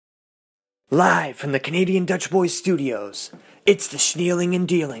Live from the Canadian Dutch Boys Studios, it's the Schneeling and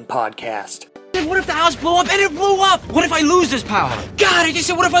Dealing podcast. Then what if the house blew up and it blew up? What if I lose this power? God, I just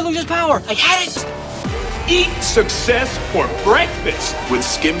said, what if I lose this power? I had it! Eat success for breakfast with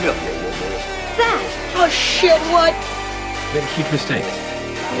skim milk. That? Oh shit, what? Been a huge mistake.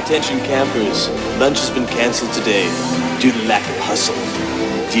 Attention campers, lunch has been cancelled today due to lack of hustle.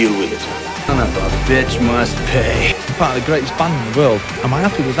 Deal with it. Son of a bitch must pay. Part of the greatest band in the world. Am I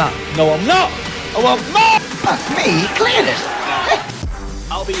happy with that? No, I'm not! I want more! Me? Clearest!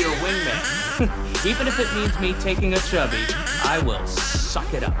 I'll be your wingman. Even if it means me taking a chubby, I will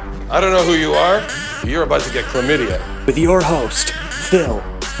suck it up. I don't know who you are, but you're about to get chlamydia. With your host, Phill.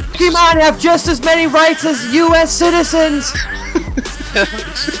 Pokemon have just as many rights as U.S. citizens.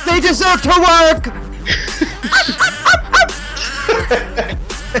 They deserve to work.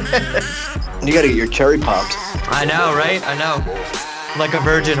 You gotta get your cherry popped. I know, right? I know. Like a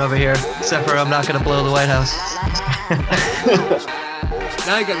virgin over here, except for I'm not gonna blow the White House.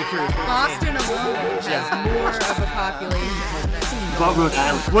 Now you gotta be curious. Boston alone has more of a population than Rhode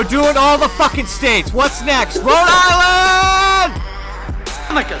Island. We're doing all the fucking states. What's next? Rhode Island!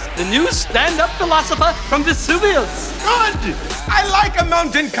 Comicus, the new stand-up philosopher from Vesuvius. Good! I like a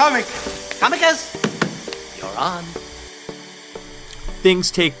mountain comic. Comicus, you're on.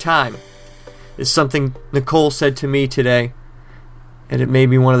 Things take time is something Nicole said to me today, and it made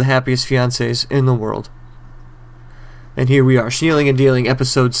me one of the happiest fiancés in the world. And here we are, Schneeling and Dealing,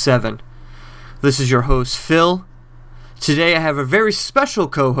 episode 7. This is your host, Phill. Today I have a very special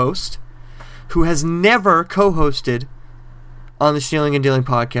co-host who has never co-hosted on the Schneeling and Dealing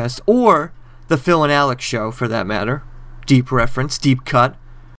podcast, or the Phill and Alex show, for that matter. Deep reference, deep cut.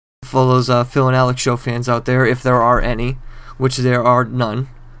 For those Phill and Alex show fans out there, if there are any, which there are none.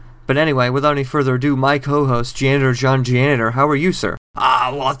 But anyway, without any further ado, my co-host, Janitor John Janitor, how are you, sir?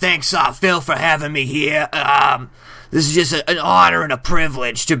 Well, thanks, Phill, for having me here. This is just an honor and a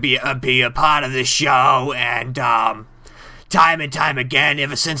privilege to be a part of this show, and time and time again,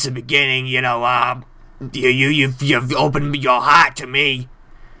 ever since the beginning, you've opened your heart to me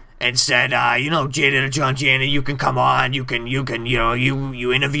and said, Janitor John Janitor, you can come on, you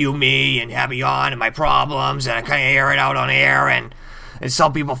interview me and have me on and my problems, and I kind of air it out on air, and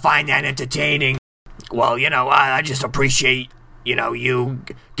some people find that entertaining. Well, I just appreciate, you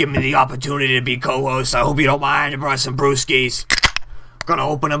give me the opportunity to be co-host. I hope you don't mind. I brought some brewskis. Gonna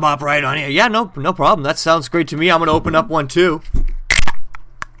open them up right on here. Yeah, no problem. That sounds great to me. I'm gonna open up one too.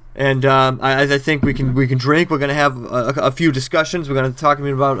 And I think we can drink. We're gonna have a few discussions. We're gonna talk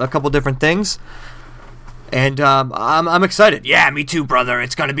about a couple different things. And I'm excited. Yeah, me too, brother.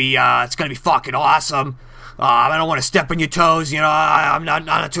 It's gonna be fucking awesome. I don't want to step on your toes. I'm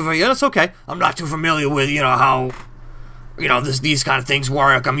not too familiar. That's okay. I'm not too familiar with how these kind of things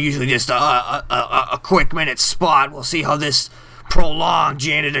work. I'm usually just a quick minute spot. We'll see how this prolonged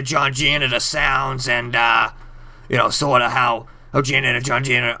Janitor John Janitor sounds, and sort of how Janitor John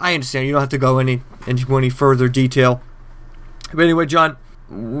Janitor. I understand you don't have to go into any further detail. But anyway, John,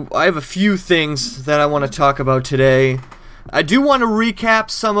 I have a few things that I want to talk about today. I do want to recap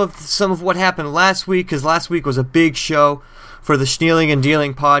some of what happened last week, because last week was a big show for the Schneeling and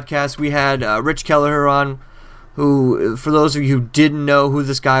Dealing podcast. We had Rich Kelleher on, who, for those of you who didn't know who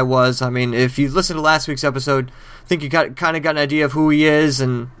this guy was, I mean, if you listened to last week's episode, I think you got an idea of who he is,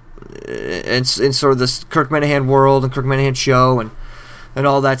 and sort of this Kirk Minahan world and Kirk Minahan show and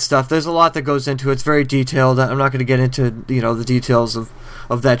all that stuff. There's a lot that goes into it. It's very detailed. I'm not going to get into the details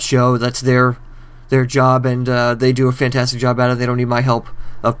of that show. That's their job, and they do a fantastic job at it. They don't need my help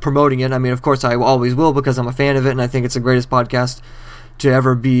of promoting it. I mean, of course, I always will, because I'm a fan of it, and I think it's the greatest podcast to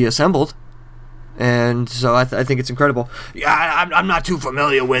ever be assembled. And so I think it's incredible. Yeah, I'm not too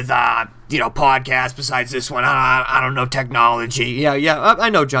familiar with podcasts besides this one. I don't know technology. Yeah, I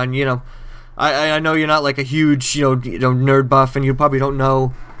know, John. I know you're not like a huge nerd buff, and you probably don't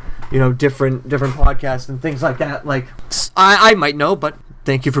know different podcasts and things like that. Like I might know, but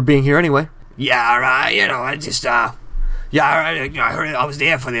thank you for being here anyway. Yeah, I just I heard I was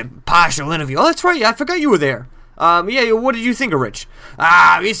there for the partial interview. Oh, that's right. Yeah, I forgot you were there. What did you think of Rich?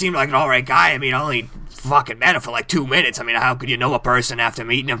 He seemed like an alright guy. I mean, I only fucking met him for like 2 minutes. I mean, how could you know a person after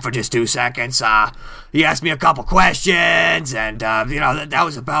meeting him for just 2 seconds? He asked me a couple questions, and, that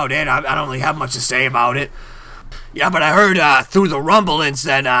was about it. I don't really have much to say about it. Yeah, but I heard, through the rumblings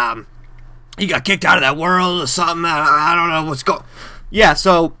that, he got kicked out of that world or something. I don't know what's going... Yeah,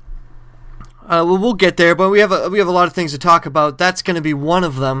 so... we'll get there, but we have a lot of things to talk about. That's going to be one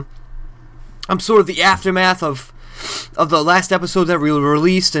of them. I'm sort of the aftermath of the last episode that we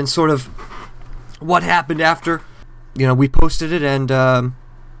released, and sort of what happened after. We posted it, and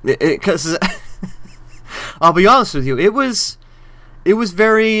because I'll be honest with you, it was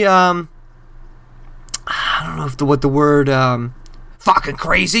very I don't know what the word Fucking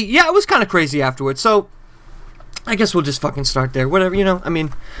crazy. yeah, it was kind of crazy afterwards. So I guess we'll just fucking start there. Whatever, I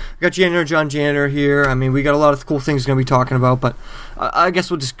mean, we got John Janitor here. I mean, we got a lot of cool things we're going to be talking about, but I guess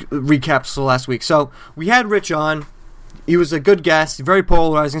we'll just recap the last week. So we had Rich on. He was a good guest, very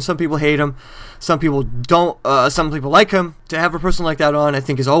polarizing. Some people hate him. Some people don't. Some people like him. To have a person like that on, I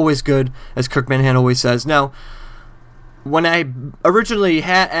think, is always good, as Kirk Minahan always says. Now, when I originally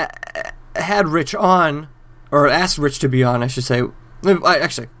had Rich on, or asked Rich to be on, I should say. Let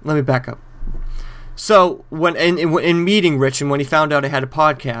me back up. So, when in meeting Rich, and when he found out I had a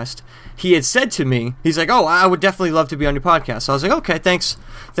podcast, he had said to me, he's like, "Oh, I would definitely love to be on your podcast." So I was like, "Okay, thanks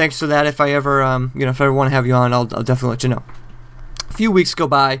for that. If I ever, if I ever want to have you on, I'll definitely let you know." A few weeks go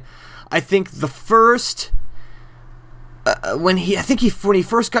by. I think the first when he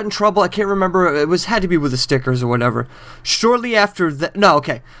first got in trouble, I can't remember. It had to be with the stickers or whatever. Shortly after that,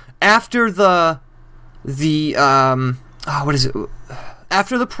 after what is it?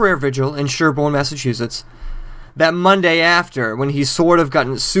 After the prayer vigil in Sherborne, Massachusetts, that Monday after, when he sort of got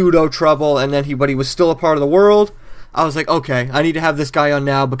in pseudo trouble, and then but he was still a part of the world, I was like, okay, I need to have this guy on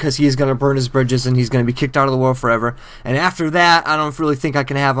now because he is going to burn his bridges and he's going to be kicked out of the world forever. And after that, I don't really think I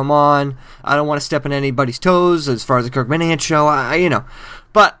can have him on. I don't want to step on anybody's toes as far as the Kirk Minahan show,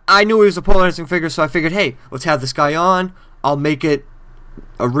 But I knew he was a polarizing figure, so I figured, hey, let's have this guy on. I'll make it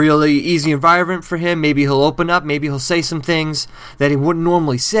a really easy environment for him. Maybe he'll open up. Maybe he'll say some things that he wouldn't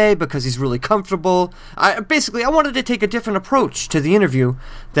normally say because he's really comfortable. I wanted to take a different approach to the interview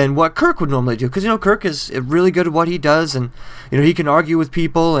than what Kirk would normally do, because Kirk is really good at what he does, and he can argue with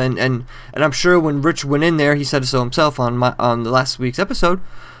people, and I'm sure when Rich went in there, he said so himself on the last week's episode,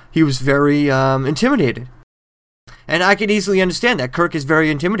 he was very intimidated. And I can easily understand that. Kirk is very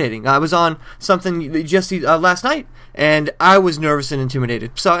intimidating. I was on something just last night, and I was nervous and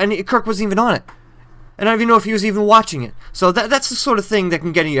intimidated. And Kirk wasn't even on it. And I don't even know if he was even watching it. So that's the sort of thing that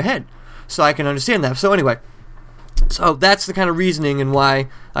can get in your head. So I can understand that. So anyway, that's the kind of reasoning and why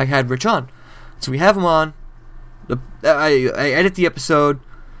I had Rich on. So we have him on. I edit the episode.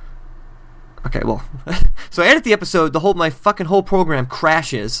 Okay, well, so I edit the episode. My fucking whole program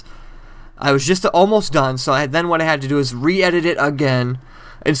crashes. I was just almost done, so then what I had to do is re-edit it again.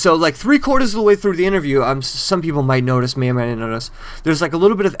 And so, like, 3/4 of the way through the interview, some people might notice, me, I might not notice, there's, like, a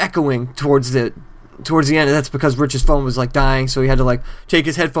little bit of echoing towards the end, and that's because Rich's phone was, like, dying, so he had to, like, take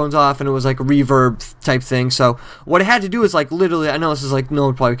his headphones off, and it was, like, a reverb type thing. So what I had to do is, like, literally, I know this is, like, no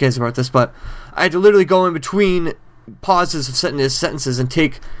one probably cares about this, but I had to literally go in between pauses of sentences and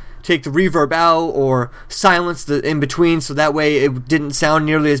take the reverb out or silence the in between, so that way it didn't sound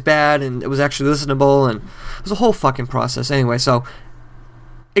nearly as bad and it was actually listenable, and it was a whole fucking process. Anyway, so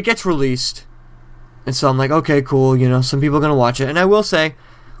it gets released, and so I'm like, okay, cool, some people are gonna watch it. And I will say,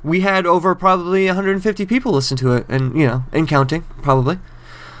 we had over probably 150 people listen to it, and and counting probably,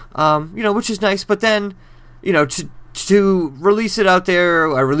 which is nice. But then, to release it out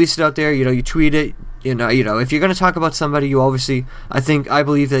there, I release it out there. You tweet it. If you're going to talk about somebody, you obviously, I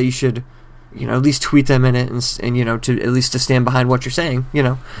believe that you should, at least tweet them in it, and to at least to stand behind what you're saying,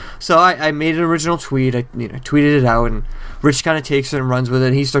 So I made an original tweet. I tweeted it out, and Rich kind of takes it and runs with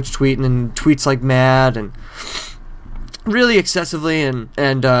it. He starts tweeting and tweets like mad and really excessively, and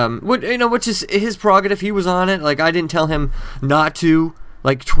which is his prerogative. He was on it. Like, I didn't tell him not to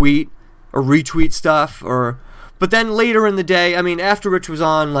tweet or retweet stuff but then later in the day, I mean, after Rich was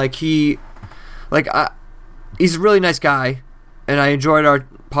on, he's a really nice guy, and I enjoyed our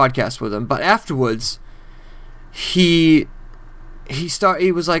podcast with him. But afterwards, he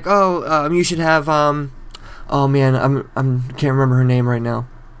was like, you should have oh man, I can't remember her name right now.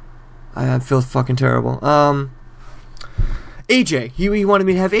 I feel fucking terrible. AJ. He wanted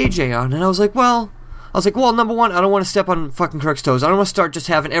me to have AJ on, and I was like, well, number one, I don't want to step on fucking Kirk's toes. I don't want to start just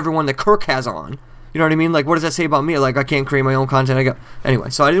having everyone that Kirk has on. You know what I mean? Like, what does that say about me? Like, I can't create my own content. Anyway,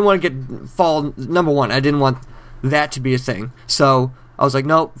 so I didn't want to fall. Number one, I didn't want that to be a thing. So I was like,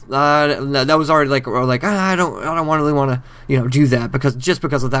 nope. That was already I don't really want to, do that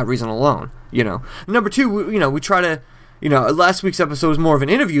because of that reason alone. Number two, we try to. Last week's episode was more of an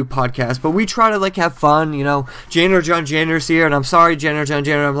interview podcast, but we try to, have fun, Janitor John Janitor's here, and I'm sorry, Janitor John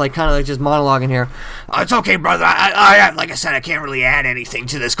Janitor, I'm, kind of, just monologuing here. It's okay, brother. I like I said, I can't really add anything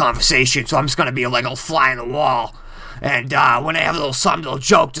to this conversation, so I'm just going to be, a fly on the wall. And when I have a little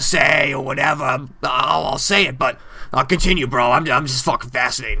joke to say or whatever, I'll say it, but I'll continue, bro. I'm just fucking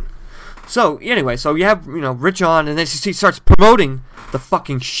fascinating. So, anyway, you have, Rich on, and then he starts promoting the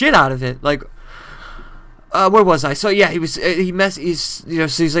fucking shit out of it, Where was I? So yeah, he's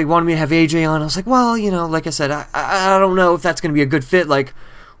so he's like wanted me to have AJ on. I was like, well, like I said, I don't know if that's going to be a good fit. Like,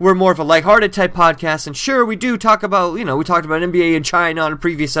 we're more of a lighthearted type podcast, and sure, we do talk about, we talked about NBA and China on a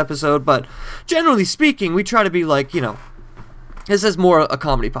previous episode, but generally speaking, we try to be like, this is more a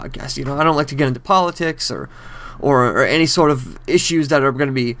comedy podcast. I don't like to get into politics or any sort of issues that are going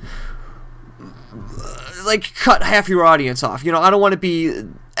to be like cut half your audience off. I don't want to be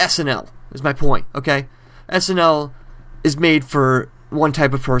SNL. Is my point, okay? SNL is made for one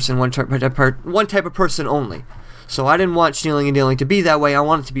type of person, one type of person only. So I didn't want Stealing and Dealing to be that way. I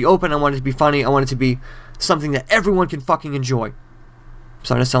want it to be open. I want it to be funny. I want it to be something that everyone can fucking enjoy. I'm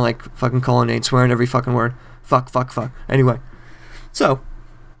starting to sound like fucking Colin Ain't swearing every fucking word. Fuck. Anyway, so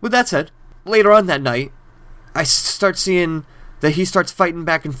with that said, later on that night, I start seeing that he starts fighting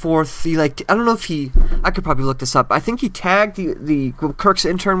back and forth. I don't know if I could probably look this up. I think he tagged the Kirk's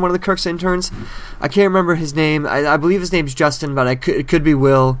intern, one of the Kirk's interns. I can't remember his name. I believe his name's Justin, but it could be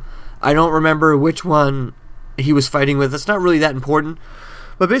Will. I don't remember which one he was fighting with. It's not really that important.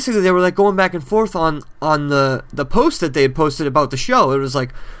 But basically, they were like going back and forth on the post that they had posted about the show. It was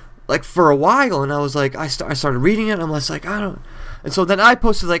like for a while, and I was like, I started reading it, and I'm just like, I don't. And so then I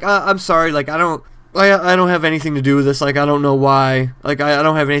posted like, I'm sorry, like I don't have anything to do with this. Like, I don't know why. Like, I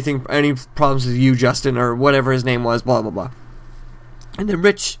don't have any problems with you, Justin, or whatever his name was, blah, blah, blah. And then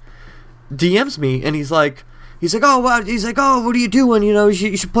Rich DMs me, and he's like, oh, what are you doing? You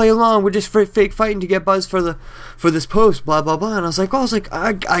should play along. We're just fake fighting to get buzz for this post, blah, blah, blah. And I was like,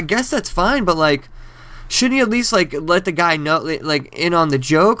 I guess that's fine, but, like, shouldn't you at least, like, let the guy know, like, in on the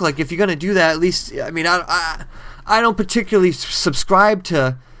joke? Like, if you're going to do that, at least, I mean, I don't particularly subscribe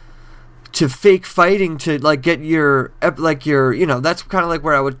to fake fighting to like get your that's kind of like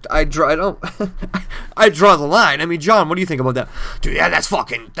where I draw the line. I mean, John, what do you think about that? Dude, yeah,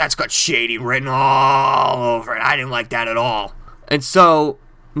 that's got shady written all over it. I didn't like that at all. And so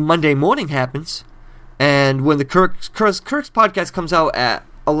Monday morning happens, and when the Kirk's podcast comes out at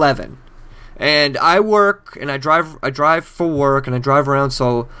 11, and I work and I drive for work and I drive around,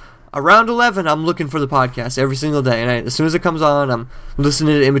 so around 11, I'm looking for the podcast every single day, and as soon as it comes on, I'm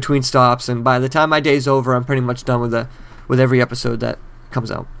listening to it in between stops, and by the time my day's over, I'm pretty much done with every episode that comes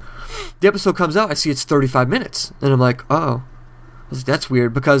out. The episode comes out, I see it's 35 minutes, and I'm like, oh, that's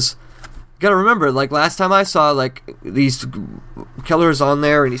weird, because you gotta remember, like, last time I saw, like, these killers on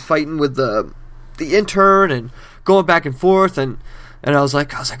there, and he's fighting with the intern, and going back and forth, and I was like,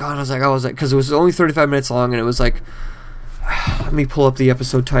 because it was only 35 minutes long, and it was like, let me pull up the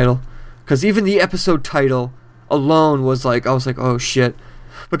episode title, because even the episode title alone was like, I was like, oh shit,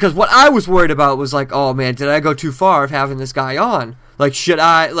 because what I was worried about was like, oh man, did I go too far of having this guy on? Like, did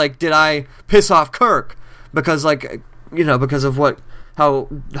I piss off Kirk? Because because of how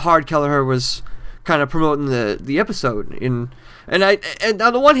hard Kelleher was kind of promoting the episode and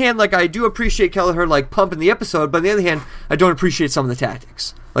on the one hand, like, I do appreciate Kelleher like pumping the episode, but on the other hand, I don't appreciate some of the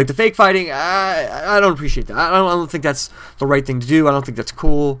tactics. Like the fake fighting, I don't appreciate that. I don't think that's the right thing to do. I don't think that's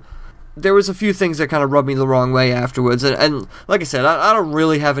cool. There was a few things that kind of rubbed me the wrong way afterwards. And like I said, I don't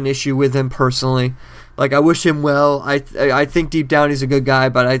really have an issue with him personally. Like, I wish him well. I think deep down he's a good guy,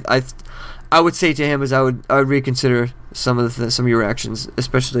 but I would say to him is I would reconsider some of your actions,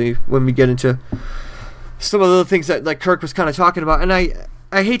 especially when we get into some of the things that like Kirk was kind of talking about. And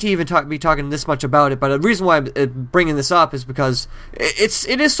I hate to even be talking this much about it, but the reason why I'm bringing this up is because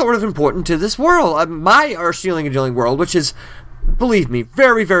it is sort of important to this world, our Stealing and Dealing world, which is, believe me,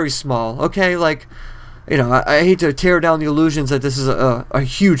 very, very small, okay? Like, I hate to tear down the illusions that this is a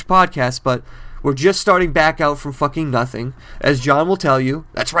huge podcast, but we're just starting back out from fucking nothing, as John will tell you.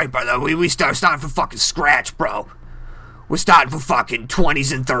 That's right, brother. We starting from fucking scratch, bro. We're starting from fucking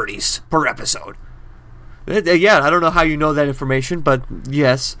 20s and 30s per episode. Yeah, I don't know how you know that information, but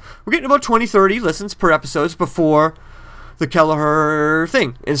yes. We're getting about 20, 30 listens per episode before the Kelleher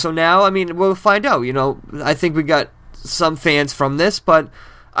thing. And so now, I mean, we'll find out. I think we got some fans from this, but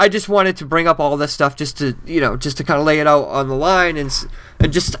I just wanted to bring up all this stuff just to kind of lay it out on the line and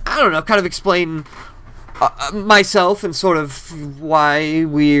just, I don't know, kind of explain myself and sort of why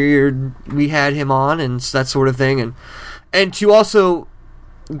we had him on and that sort of thing. And to also...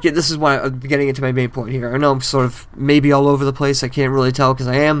 this is why I'm getting into my main point here. I know I'm sort of maybe all over the place. I can't really tell because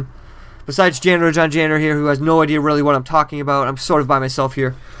I am, besides John Janner here, who has no idea really what I'm talking about. I'm sort of by myself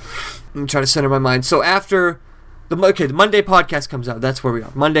here. I'm trying to center my mind. So after the Monday podcast comes out. That's where we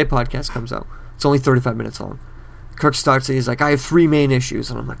are. Monday podcast comes out. It's only 35 minutes long. Kirk starts it. He's like, I have 3 main issues.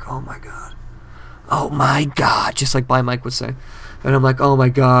 And I'm like, oh my God. Oh my God. Just like By Mike would say. And I'm like, oh my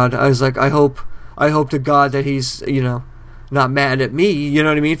God. I was like, I hope to God that he's, not mad at me, you know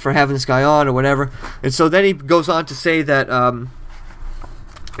what I mean, for having this guy on or whatever. And so then he goes on to say that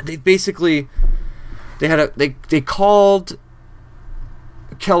they basically they called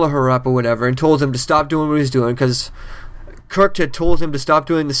Kelleher up or whatever and told him to stop doing what he was doing because Kirk had told him to stop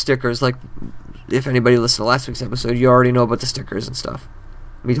doing the stickers. Like, if anybody listened to last week's episode, you already know about the stickers and stuff.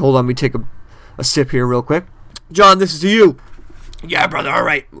 Hold on, let me take a sip here real quick. John, this is to you. Yeah, brother, all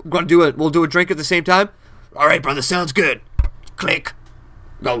right. We'll do a drink at the same time? All right, brother, sounds good. Click.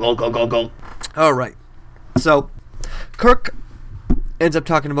 Go, go, go, go, go. All right. So, Kirk ends up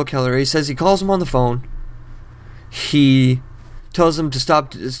talking about Kelleher. He says he calls him on the phone. He tells him to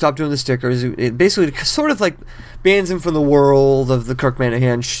stop doing the stickers. It basically sort of like bans him from the world of the Kirk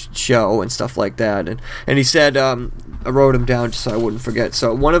Manahan show and stuff like that. And he said, I wrote them down just so I wouldn't forget.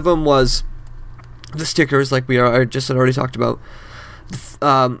 So one of them was the stickers, like I just had already talked about.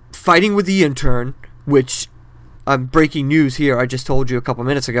 Fighting with the intern, which breaking news here, I just told you a couple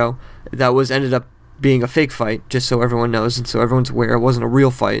minutes ago, that ended up being a fake fight, just so everyone knows and so everyone's aware it wasn't a real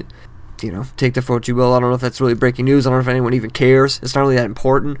fight. You know, take that for what you will. I don't know if that's really breaking news. I don't know if anyone even cares. It's not really that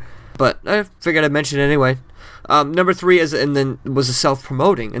important, but I figured I'd mention it anyway. Number 3 was a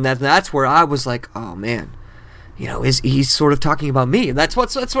self-promoting, and that's where I was like, oh man, you know, he's sort of talking about me. That's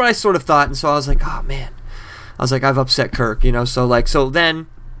what I sort of thought, and so I was like, oh man, I've upset Kirk, you know. So then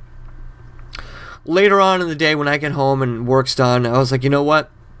later on in the day when I get home and work's done, I was like, you know what?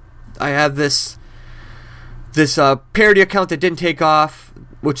 I have this parody account that didn't take off,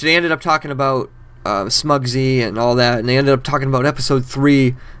 which they ended up talking about Smugsy and all that, and they ended up talking about episode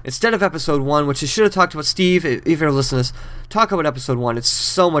 3 instead of episode 1, which they should have talked about. Steve, if you're listening to this, talk about episode 1. It's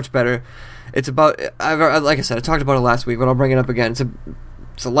so much better. It's about, like I said, I talked about it last week, but I'll bring it up again.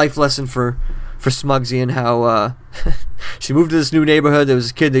 It's a life lesson for Smugsy and how she moved to this new neighborhood. There was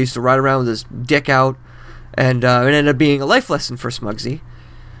this kid that used to ride around with his dick out, and it ended up being a life lesson for Smugsy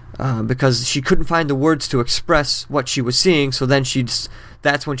because she couldn't find the words to express what she was seeing. So then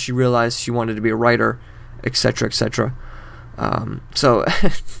that's when she realized she wanted to be a writer, etc., etc. So,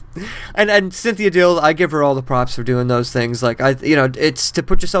 and Cynthia Dill, I give her all the props for doing those things. Like, it's to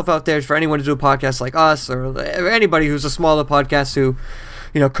put yourself out there for anyone to do a podcast like us or anybody who's a smaller podcast who,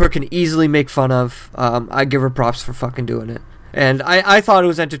 Kirk can easily make fun of. I give her props for fucking doing it. And I thought it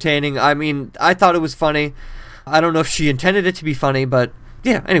was entertaining. I mean, I thought it was funny. I don't know if she intended it to be funny, but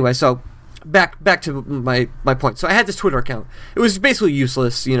yeah, anyway, so back to my point. So I had this Twitter account. It was basically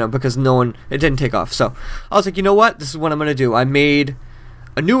useless, because it didn't take off. So I was like, you know what? This is what I'm going to do. I made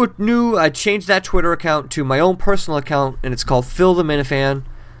I changed that Twitter account to my own personal account, and it's called Phill the Minifan.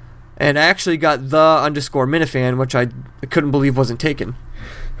 And I actually got _Minifan, which I couldn't believe wasn't taken,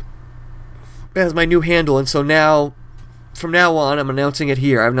 as my new handle. And so now, from now on, I'm announcing it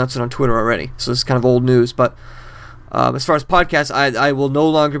here. I've announced it on Twitter already, so this is kind of old news. But as far as podcasts, I will no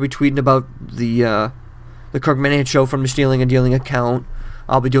longer be tweeting about the Kirk Manahan Show from the Stealing and Dealing account.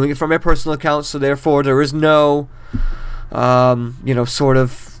 I'll be doing it from my personal account, so therefore there is no,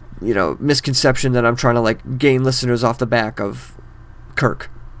 misconception that I'm trying to gain listeners off the back of Kirk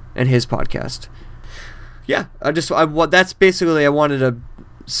and his podcast. Yeah, that's basically, I wanted to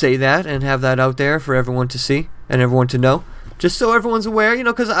say that and have that out there for everyone to see and everyone to know, just so everyone's aware,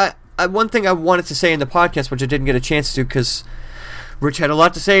 because one thing I wanted to say in the podcast, which I didn't get a chance to, because Rich had a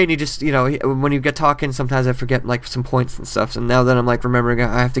lot to say, and he just, when you get talking, sometimes I forget, some points and stuff, and now that I'm, remembering,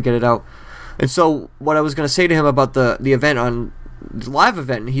 I have to get it out. And so, what I was going to say to him about the event on the live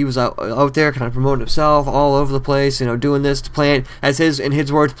event, he was out there kind of promoting himself all over the place, doing this, in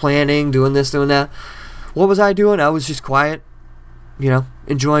his words, planning, doing this, doing that. What was I doing? I was just quiet,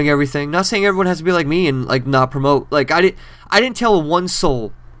 enjoying everything. Not saying everyone has to be like me and, not promote. I didn't tell one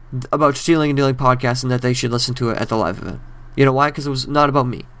soul about Stealing and Dealing podcast and that they should listen to it at the live event. You know why? Because it was not about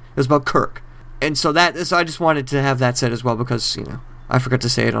me. It was about Kirk. And so I just wanted to have that said as well, because, I forgot to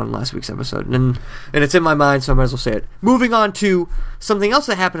say it on last week's episode. And it's in my mind, so I might as well say it. Moving on to something else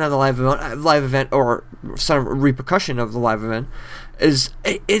that happened at the live event, or some repercussion of the live event, is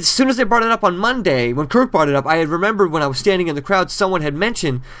as soon as they brought it up on Monday, when Kirk brought it up, I had remembered when I was standing in the crowd, someone had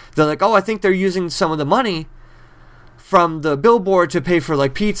mentioned, they're like, oh, I think they're using some of the money from the billboard to pay for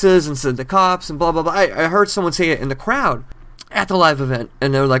pizzas and send the cops and blah blah blah. I heard someone say it in the crowd at the live event,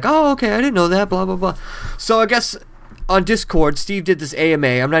 and they were like, oh, okay, I didn't know that, blah blah blah. So I guess on Discord, Steve did this AMA.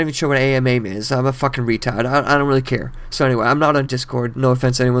 I'm not even sure what AMA is. I'm a fucking retard. I don't really care. So anyway, I'm not on Discord. No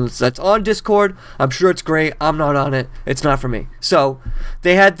offense to anyone that's on Discord. I'm sure it's great. I'm not on it. It's not for me. So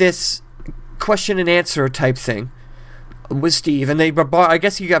they had this question and answer type thing with Steve, and I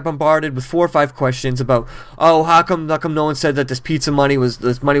guess he got bombarded with 4 or 5 questions about, oh, how come no one said that this money was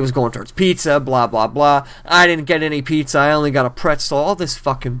going towards pizza, blah blah blah. I didn't get any pizza. I only got a pretzel. All this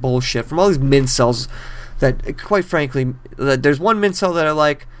fucking bullshit from all these mincels. That, quite frankly, there's one mincel that I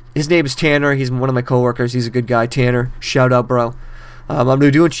like. His name is Tanner. He's one of my coworkers. He's a good guy. Tanner, shout out, bro. I'm gonna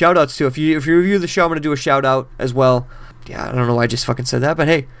be doing shout outs too. If you review the show, I'm gonna do a shout out as well. Yeah, I don't know why I just fucking said that, but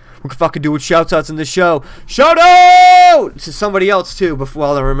hey. We're fucking doing shout-outs in this show. Shout-out to somebody else, too.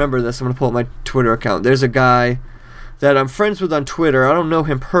 While I remember this, I'm going to pull up my Twitter account. There's a guy that I'm friends with on Twitter. I don't know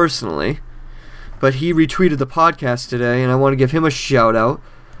him personally, but he retweeted the podcast today, and I want to give him a shout-out.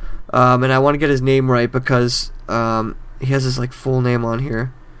 And I want to get his name right because he has his full name on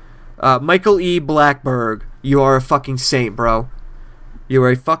here. Michael E. Blackberg. You are a fucking saint, bro. You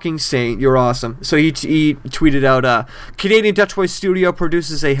are a fucking saint. You're awesome. So he tweeted out, Canadian Dutch Boy Studio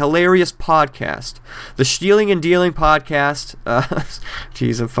produces a hilarious podcast. The Stealing and Dealing podcast.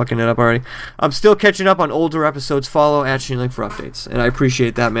 Jeez, I'm fucking it up already. I'm still catching up on older episodes. Follow @Stealing for updates. And I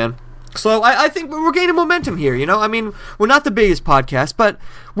appreciate that, man. So I think we're gaining momentum here, you know? I mean, we're not the biggest podcast, but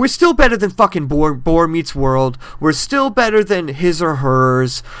we're still better than fucking Boar Meets World. We're still better than His or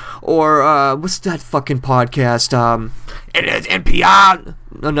Hers. Or, what's that fucking podcast? It is NPR.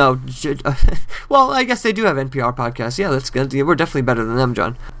 No. Well, I guess they do have NPR podcasts. Yeah, that's good. We're definitely better than them,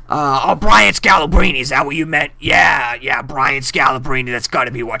 John. Brian Scalabrine. Is that what you meant? Yeah, Brian Scalabrine. That's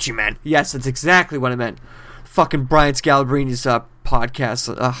gotta be what you meant. Yes, that's exactly what I meant. Fucking Brian Scalabrine's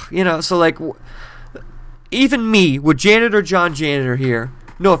podcast. So even me with Janitor John Janitor here.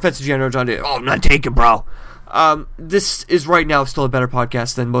 No offense to Janitor John Janitor. Oh, none taken, bro. This is right now still a better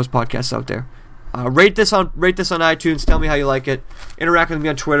podcast than most podcasts out there. Rate this on iTunes. Tell me how you like it. Interact with me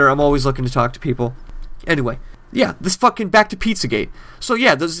on Twitter. I'm always looking to talk to people. Anyway, yeah, this fucking back to Pizzagate. So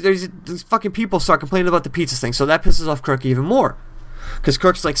yeah, there's fucking people start complaining about the pizza thing. So that pisses off Kirk even more. Because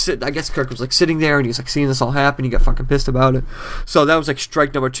Kirk was sitting there and he's seeing this all happen. He got fucking pissed about it. So that was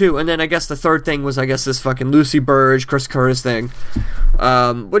strike number 2. And then I guess the third thing was this fucking Lucy Burge, Chris Curtis thing,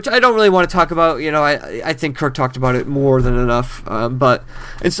 which I don't really want to talk about. You know, I think Kirk talked about it more than enough.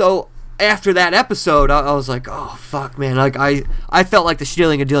 And so after that episode, I was like, oh fuck, man. I felt like the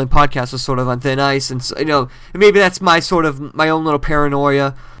Stealing and Dealing podcast was sort of on thin ice, and so, maybe that's my own little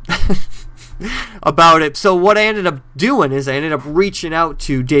paranoia. About it. So what I ended up doing is I ended up reaching out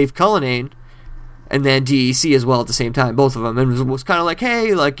to Dave Cullinane and then DEC as well at the same time, both of them, and was kind of like,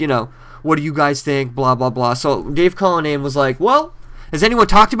 hey, what do you guys think, blah blah blah. So Dave Cullinane was like, well, has anyone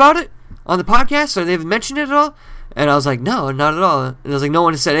talked about it on the podcast, or they've mentioned it at all? And I was like, no, not at all. And I was like, no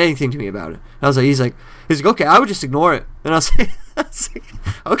one has said anything to me about it. And I was like, he's like, okay, I would just ignore it. And I was like,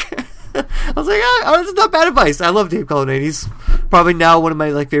 okay. I was like, oh, this is not bad advice. I love Dave Cullinane. He's probably now one of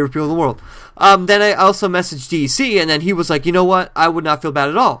my favorite people in the world. Then I also messaged DEC, and then he was like, you know what? I would not feel bad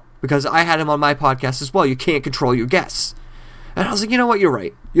at all because I had him on my podcast as well. You can't control your guests. And I was like, you know what? You're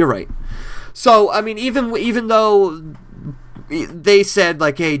right. So, I mean, even though they said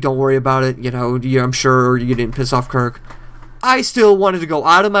hey, don't worry about it, I'm sure you didn't piss off Kirk, I still wanted to go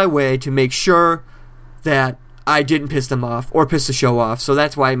out of my way to make sure that I didn't piss them off or piss the show off. So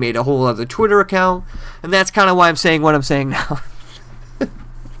that's why I made a whole other Twitter account, and that's kind of why I'm saying what I'm saying now.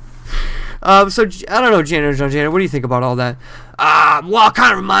 So I don't know, Janitor John Janitor, what do you think about all that? Well, it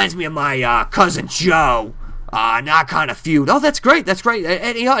kind of reminds me of my cousin Joe. Not kind of feud. Oh, that's great.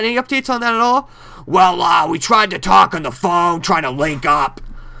 Any updates on that at all? Well, we tried to talk on the phone, trying to link up.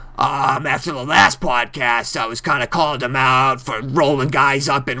 After the last podcast, I was kind of calling him out for rolling guys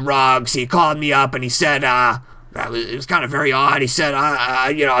up in rugs. He called me up and he said, it was kind of very odd. He said,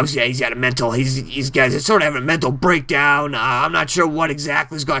 he's had a mental, he's sort of having a mental breakdown. I'm not sure what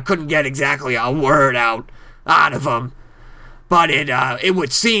exactly is going on. I couldn't get exactly a word out of him. But it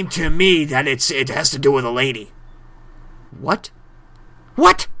would seem to me that it has to do with a lady. What?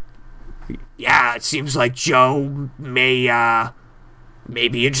 Yeah, it seems like Joe may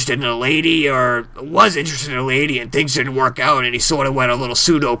be interested in a lady, or was interested in a lady, and things didn't work out, and he sort of went a little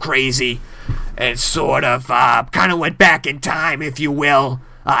pseudo-crazy, and sort of kind of went back in time, if you will.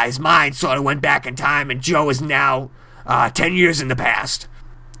 His mind sort of went back in time, and Joe is now 10 years in the past.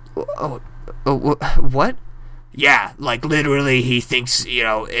 What? Yeah, literally he thinks,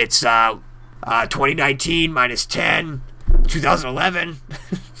 it's 2019 minus 10, 2011.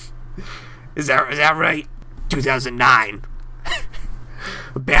 Is that right? 2009.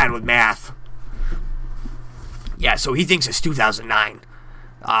 Bad with math. Yeah, so he thinks it's 2009.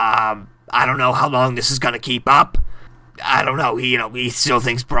 I don't know how long this is going to keep up. I don't know. He still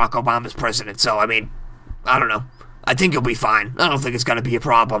thinks Barack Obama's president, so, I mean, I don't know. I think he'll be fine. I don't think it's going to be a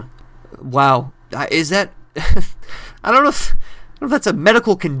problem. Wow. Is that... I don't know if that's a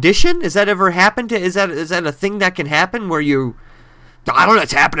medical condition. Has that ever happened to? Is that a thing that can happen where you? I don't know.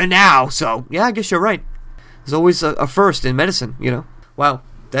 It's happening now. So yeah, I guess you're right. There's always a first in medicine, you know. Wow,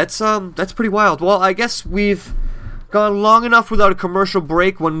 that's pretty wild. Well, I guess we've gone long enough without a commercial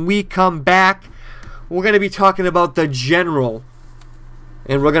break. When we come back, we're going to be talking about the General,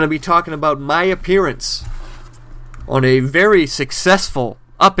 and we're going to be talking about my appearance on a very successful,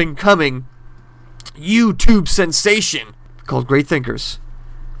 up-and-coming YouTube sensation called Great Thinkers,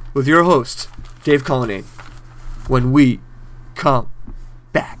 with your host, Dave Cullinane, when we come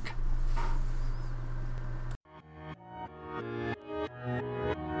back.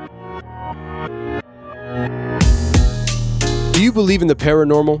 Do you believe in the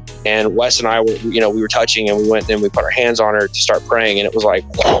paranormal? And Wes and I were, we were touching, and we went and we put our hands on her to start praying, and it was like,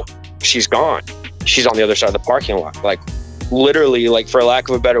 whoa, she's gone. She's on the other side of the parking lot. Like, literally, like, for lack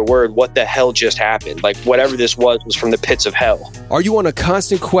of a better word, what the hell just happened? Like, whatever this was from the pits of hell. Are you on a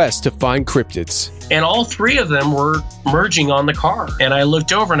constant quest to find cryptids? And all three of them were merging on the car. And I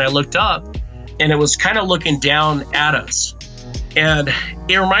looked over and I looked up, and it was kind of looking down at us. And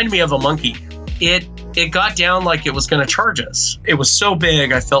it reminded me of a monkey. It got down like it was going to charge us. It was so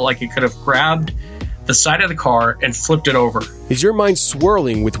big, I felt like it could have grabbed the side of the car and flipped it over. Is your mind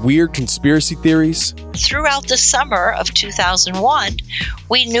swirling with weird conspiracy theories? Throughout the summer of 2001,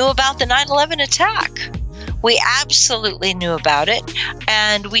 we knew about the 9/11 attack. We absolutely knew about it,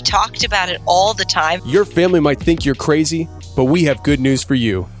 and we talked about it all the time. Your family might think you're crazy, but we have good news for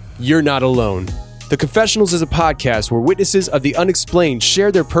you. You're not alone. The Confessionals is a podcast where witnesses of the unexplained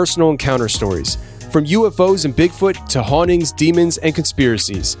share their personal encounter stories. From UFOs and Bigfoot to hauntings, demons, and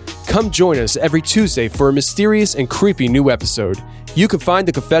conspiracies. Come join us every Tuesday for a mysterious and creepy new episode. You can find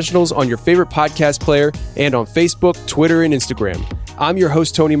The Confessionals on your favorite podcast player and on Facebook, Twitter, and Instagram. I'm your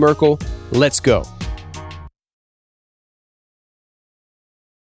host, Tony Merkel. Let's go.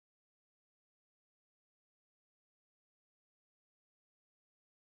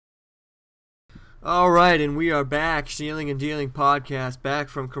 All right, and we are back, Stealing and Dealing podcast, back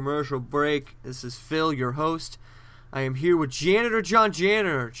from commercial break. This is Phill, your host. I am here with Janitor John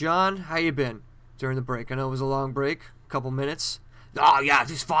Janitor. John, how you been during the break? I know it was a long break, a couple minutes. Oh, yeah,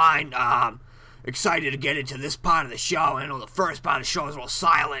 just fine. Excited to get into this part of the show. I know the first part of the show is a little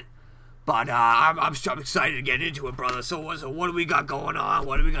silent, but I'm excited to get into it, brother. So what do we got going on?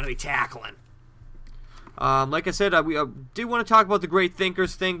 What are we going to be tackling? Like I said, we did want to talk about the Great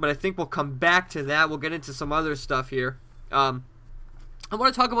Thinkers thing, but I think we'll come back to that. We'll get into some other stuff here. I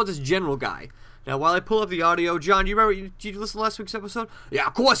want to talk about this General guy. Now, while I pull up the audio, John, do you remember, did you listen to last week's episode? Yeah,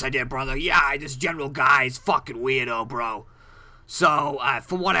 of course I did, brother. Yeah, this General guy is fucking weirdo, bro. So,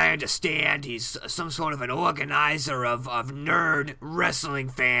 from what I understand, he's some sort of an organizer of nerd wrestling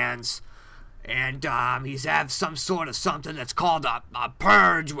fans. And he's have some sort of something that's called a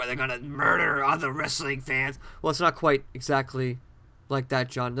purge, where they're gonna murder other wrestling fans. Well, it's not quite exactly like that,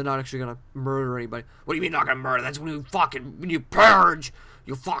 John. They're not actually gonna murder anybody. What do you mean not gonna murder? That's when you purge.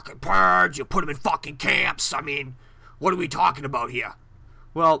 You fucking purge. You put them in fucking camps. I mean, what are we talking about here?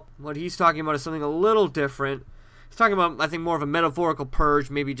 Well, what he's talking about is something a little different. He's talking about, I think, more of a metaphorical purge,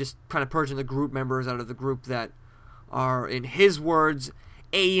 maybe just kind of purging the group members out of the group that are, in his words,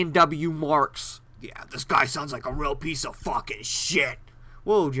 A&W marks. Yeah, this guy sounds like a real piece of fucking shit.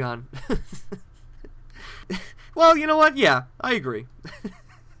 Whoa, John. Well, you know what? Yeah, I agree.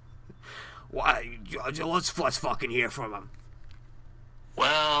 Why? Let's fucking hear from him.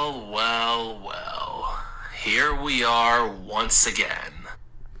 Well. Here we are once again.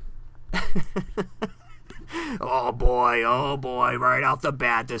 Oh boy, right off the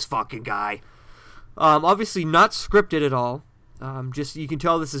bat, this fucking guy. Obviously not scripted at all. Just, you can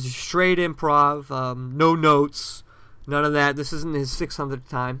tell this is straight improv, no notes, none of that. This isn't his 600th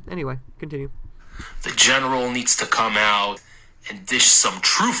time. Anyway, continue. The General needs to come out and dish some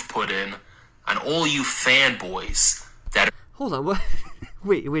truth put in on all you fanboys that Hold on, what?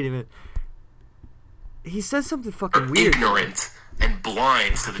 Wait a minute. He says something fucking are weird. ignorant and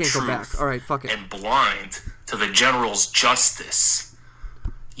blind to the Can't truth. go back. All right, fuck it. And blind to the General's justice.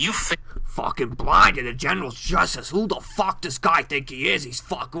 You fucking blind to the General's justice. Who the fuck does this guy think he is?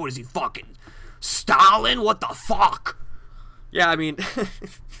 What is he, fucking Stalin? What the fuck? Yeah, I mean,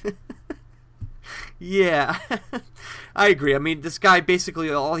 yeah, I agree. I mean, this guy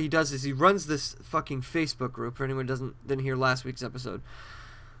basically, all he does is he runs this fucking Facebook group. For anyone who didn't hear last week's episode,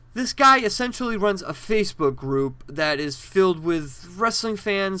 this guy essentially runs a Facebook group that is filled with wrestling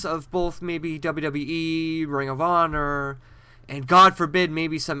fans of both maybe WWE, Ring of Honor, and God forbid,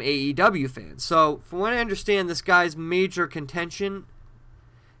 maybe some AEW fans. So, from what I understand, this guy's major contention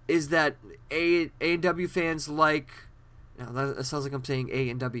is that AEW fans like Now that sounds like I'm saying A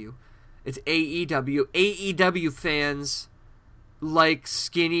and W. It's AEW. AEW fans like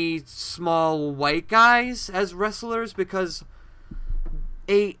skinny, small, white guys as wrestlers because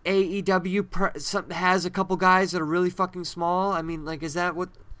AEW has a couple guys that are really fucking small. I mean, like, is that what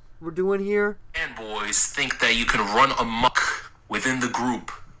we're doing here? Fanboys think that you can run amok within the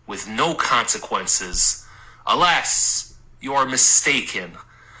group with no consequences. Alas, you are mistaken.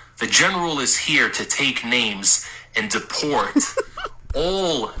 The General is here to take names and deport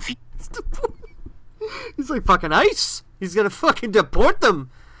all the... He's like fucking ICE. He's gonna fucking deport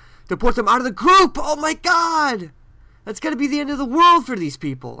them. Deport them out of the group. Oh my god. That's gonna be the end of the world for these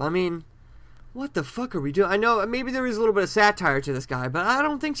people. I mean, what the fuck are we doing? I know maybe there is a little bit of satire to this guy, but I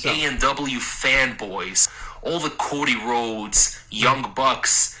don't think so. A&W fanboys, all the Cody Rhodes, Young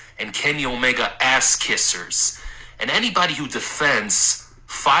Bucks, and Kenny Omega ass kissers, and anybody who defends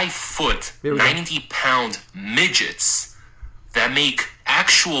 5 foot, 90 pound midgets that make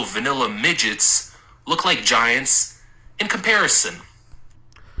actual vanilla midgets look like giants in comparison.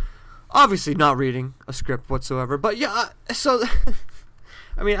 Obviously not reading a script whatsoever, but yeah, so...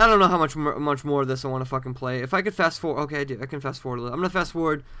 I mean, I don't know how much more of this I want to fucking play. If I could fast forward... Okay, I can fast forward a little. I'm going to fast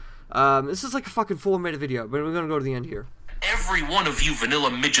forward. This is like a fucking 4-minute video, but we're going to go to the end here. Every one of you vanilla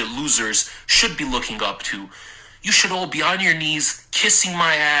midget losers should be looking up to. You should all be on your knees, kissing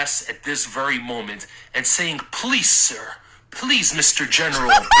my ass at this very moment, and saying, "Please, sir, please, Mr.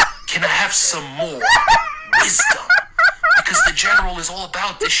 General, can I have some more wisdom?" Because the General is all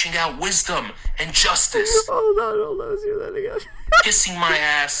about dishing out wisdom and justice. Hold on, let's hear that again. Kissing my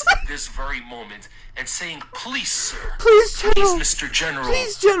ass at this very moment and saying, "Please, sir, please, Mr. General,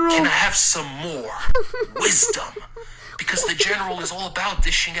 please, General, can I have some more wisdom?" Because the General is all about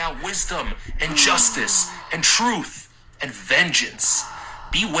dishing out wisdom and justice and truth and vengeance.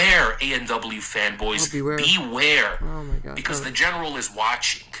 Beware, A&W fanboys. Beware. Oh my god. Because the General is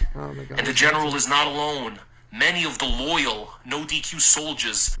watching. Oh my god. And the General is not alone. Many of the loyal, no DQ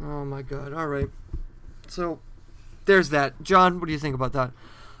soldiers. Oh my god. Alright. So, there's that. John, what do you think about that?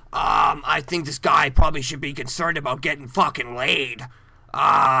 I think this guy probably should be concerned about getting fucking laid.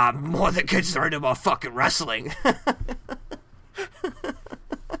 More than concerned about fucking wrestling.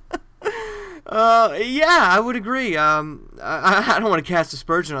 Yeah, I would agree. I don't want to cast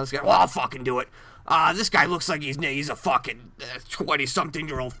aspersion on this guy. Well, I'll fucking do it. This guy looks like he's a fucking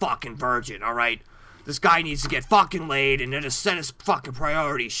 20-something-year-old fucking virgin, alright? This guy needs to get fucking laid and then just set his fucking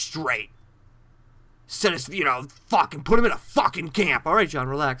priorities straight. Set his, fucking put him in a fucking camp. Alright, John,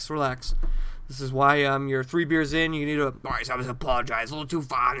 relax. This is why you're 3 beers in, you need to... Alright, so I was apologize. A little too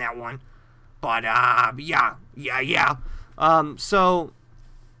far on that one. But, yeah. So...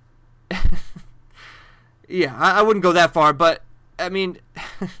 yeah, I wouldn't go that far, but, I mean...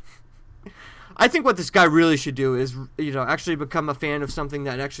 I think what this guy really should do is, actually become a fan of something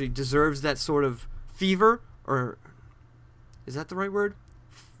that actually deserves that sort of fever, or... Is that the right word?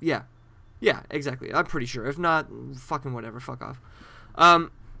 Yeah, exactly. I'm pretty sure. If not, fucking whatever, fuck off.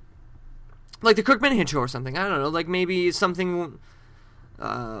 Like the Kirk Minahan show or something. I don't know, like maybe something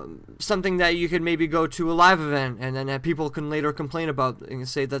that you could maybe go to a live event and then people can later complain about and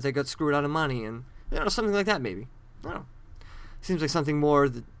say that they got screwed out of money and, something like that maybe. I don't know. Seems like something more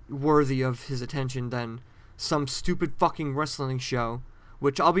worthy of his attention than some stupid fucking wrestling show.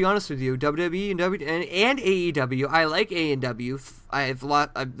 Which, I'll be honest with you, WWE and AEW, I like AEW. I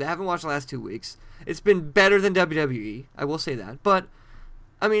haven't watched the last 2 weeks. It's been better than WWE, I will say that. But,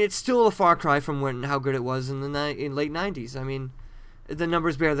 I mean, it's still a far cry from how good it was in the late 90s. I mean, the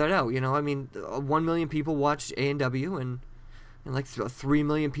numbers bear that out, I mean, 1 million people watched AEW, and like 3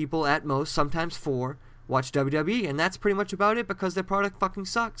 million people at most, sometimes 4, watch WWE, and that's pretty much about it because their product fucking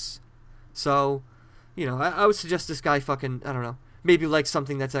sucks. So, I would suggest this guy fucking, I don't know, maybe like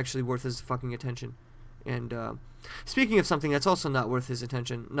something that's actually worth his fucking attention. And speaking of something that's also not worth his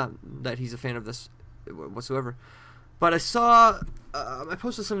attention, not that he's a fan of this whatsoever, but I saw, I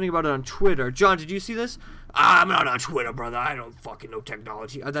posted something about it on Twitter. John, did you see this? I'm not on Twitter, brother. I don't fucking know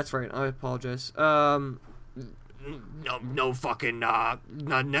technology. That's right. I apologize. No fucking, not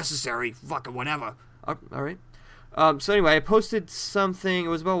necessary. Fucking whatever. All right. So anyway, I posted something. It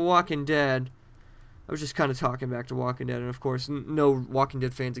was about Walking Dead. I was just kind of talking back to Walking Dead, and of course, no Walking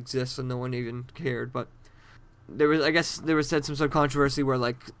Dead fans exist, so no one even cared. But there was said some sort of controversy where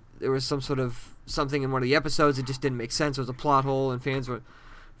like there was some sort of something in one of the episodes that just didn't make sense. It was a plot hole, and fans were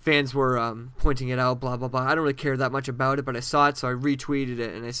pointing it out. Blah blah blah. I don't really care that much about it, but I saw it, so I retweeted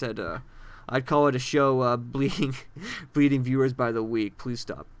it, and I said I'd call it a show bleeding viewers by the week. Please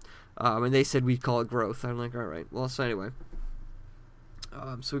stop. And they said we'd call it growth. I'm like, all right. Well, so anyway,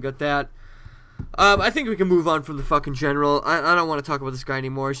 so we got that. I think we can move on from the fucking general. I don't want to talk about this guy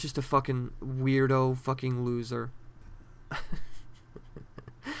anymore. He's just a fucking weirdo fucking loser.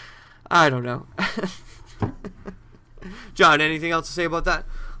 I don't know. John, anything else to say about that?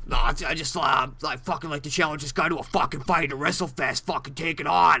 No, I just fucking like to challenge this guy to a fucking fight, a WrestleFest, fucking take it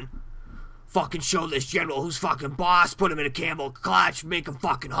on. Fucking show this general who's fucking boss, put him in a camel clutch, make him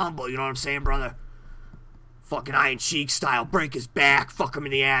fucking humble, you know what I'm saying, brother? Fucking Iron Sheik style, break his back, fuck him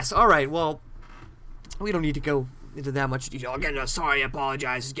in the ass. Alright, well, we don't need to go into that much detail. Again, sorry, I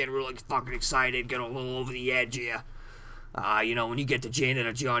apologize, it's getting really fucking excited, getting a little over the edge here. When you get the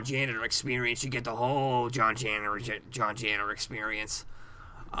John Janitor experience, you get the whole John Janitor experience.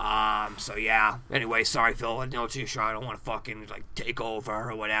 So yeah. Anyway, sorry, Phil. I know it's your show. I don't want to fucking take over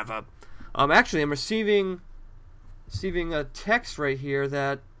or whatever. Actually, I'm receiving a text right here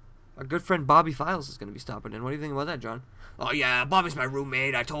that our good friend Bobby Files is going to be stopping in. What do you think about that, John? Oh yeah, Bobby's my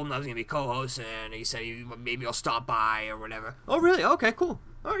roommate. I told him I was going to be co-host, and he said maybe he'll stop by or whatever. Oh really? Okay, cool.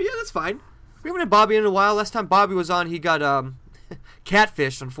 Oh yeah, that's fine. We haven't had Bobby in a while. Last time Bobby was on, he got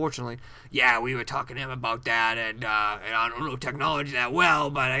catfished, unfortunately. Yeah, we were talking to him about that, and I don't know technology that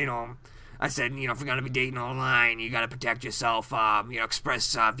well, but I said, if you're gonna be dating online, you gotta protect yourself.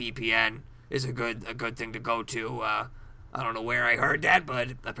 Express VPN is a good thing to go to. I don't know where I heard that, but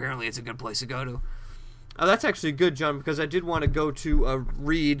apparently it's a good place to go to. Oh, that's actually good, John, because I did want to go to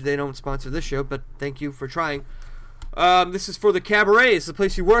Reed. They don't sponsor this show, but thank you for trying. This is for the Cabaret. It's the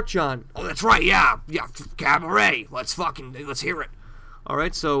place you work, John. Oh, that's right, yeah, Cabaret. Let's hear it.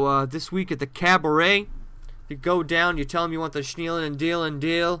 Alright, so this week at the Cabaret, you go down, you tell them you want the schneeling and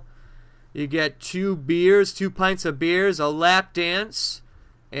deal. You get 2 beers, 2 pints of beers, a lap dance,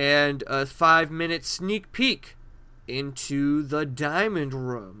 and a 5-minute sneak peek into the Diamond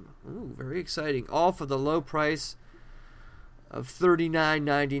Room. Ooh, very exciting. All for the low price of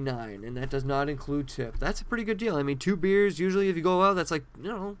 $39.99, and that does not include tip. That's a pretty good deal. I mean, 2 beers, usually if you go out, that's like,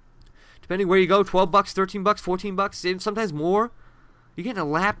 depending where you go, $12, $13, $14, sometimes more. You're getting a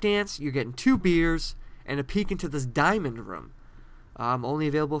lap dance, you're getting 2 beers, and a peek into this Diamond Room. Only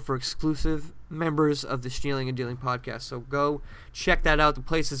available for exclusive members of the Schneeling and Dealing podcast. So go check that out. The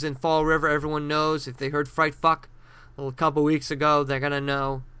place is in Fall River. Everyone knows. If they heard Fright Fuck a couple weeks ago, they're going to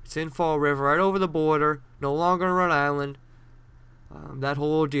know. It's in Fall River, right over the border, no longer in Rhode Island. That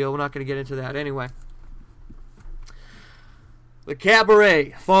whole ordeal, we're not going to get into that. Anyway. The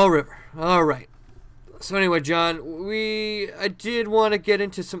Cabaret, Fall River. All right. So anyway, John, I did want to get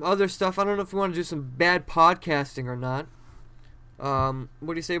into some other stuff. I don't know if you want to do some bad podcasting or not.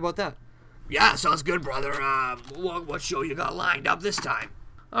 What do you say about that? Yeah, sounds good, brother. What show you got lined up this time?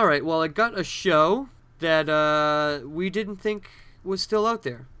 All right, well, I got a show that we didn't think was still out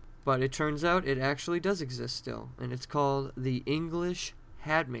there. But it turns out it actually does exist still. And it's called The English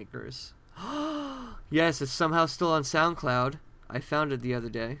Hatmakers. Yes, it's somehow still on SoundCloud. I found it the other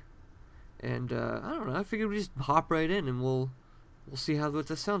day. And, I don't know, I figured we'd just hop right in and we'll see what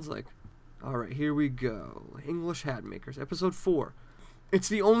this sounds like. Alright, here we go. English Hatmakers, episode 4. It's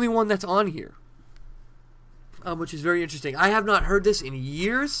the only one that's on here. Which is very interesting. I have not heard this in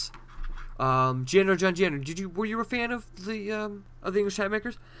years. John Janitor, were you a fan of the English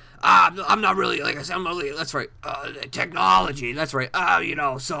Hatmakers? I'm not really, like I said, that's right, technology, that's right,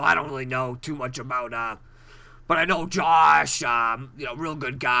 so I don't really know too much about, but I know Josh, real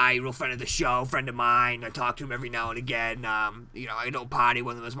good guy, real friend of the show, friend of mine. I talk to him every now and again. I don't party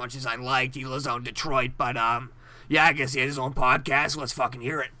with him as much as I liked. He lives out in Detroit, but, I guess he has his own podcast. Let's fucking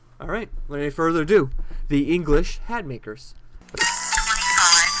hear it. All right, without any further ado, The English Hatmakers.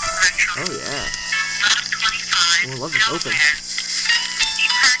 Oh, yeah. Oh, I love this open.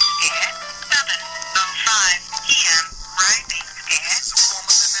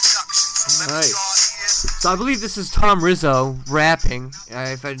 Nice. So I believe this is Tom Rizzo rapping,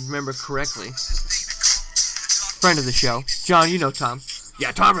 if I remember correctly. Friend of the show. John, you know Tom.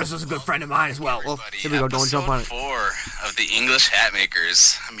 Yeah, Tom Rizzo's a good friend of mine as well. Well, here we go. Don't jump on it. 4 of the English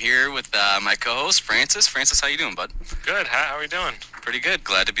Hatmakers. I'm here with my co-host, Francis. Francis, how you doing, bud? Good. How are we doing? Pretty good.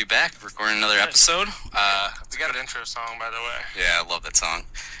 Glad to be back. Recording another episode. We got an intro song, by the way. Yeah, I love that song.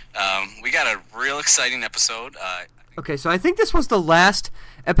 We got a real exciting episode. Okay, so I think this was the last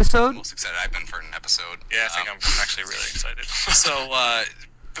episode. Most excited I've been for an episode. Yeah, I think I'm actually really excited. So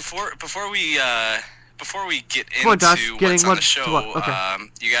before we get into on, Josh, what's on the show, okay.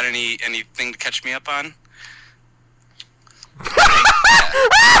 You got anything to catch me up on? A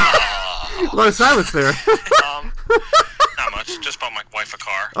lot of silence there. Not much. Just bought my wife a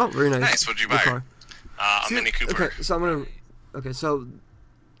car. Oh, very nice. Nice. What'd you buy her? A Mini Cooper. Okay, so so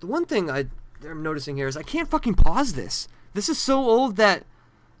the one thing I'm noticing here is I can't fucking pause this. This is so old that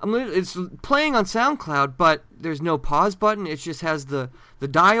It's playing on SoundCloud, but there's no pause button. It just has the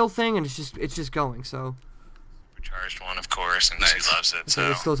dial thing, and it's just going. So. Charged one, of course, and she loves it. So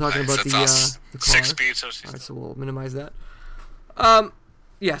we're still talking about the car. 6-speed. So all right, so we'll minimize that.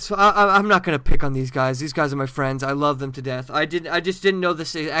 Yeah, so I'm not gonna pick on these guys. These guys are my friends. I love them to death. I just didn't know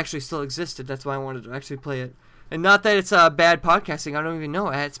this actually still existed. That's why I wanted to actually play it. And not that it's bad podcasting. I don't even know.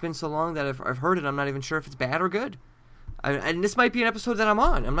 It's been so long that I've heard it. I'm not even sure if it's bad or good. And this might be an episode that I'm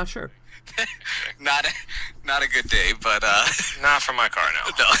on. I'm not sure. Not a good day, but not for my car,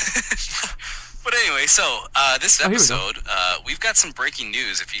 no. But anyway, so this episode, we've got some breaking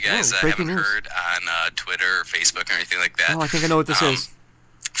news. If you guys haven't heard on Twitter or Facebook or anything like that. Oh, I think I know what this is.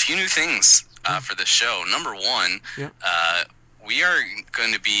 A few new things for the show. Number one, we are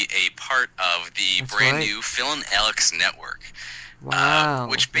going to be a part of the brand new Phill and Alex network. Wow.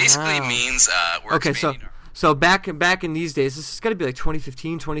 Which basically means we're expanding So back in these days, this is got to be like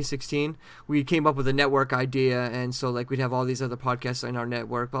 2015, 2016, we came up with a network idea, and so like we'd have all these other podcasts in our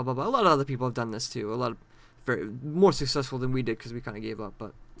network, blah, blah, blah. A lot of other people have done this too. A lot of very more successful than we did because we kind of gave up.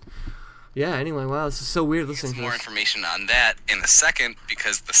 But yeah, anyway, wow, this is so weird listening to this. More information on that in a second,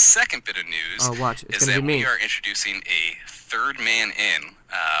 because the second bit of news is that we are introducing a third man in.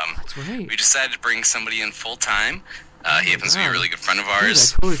 That's right. We decided to bring somebody in full time. He happens to be a really good friend of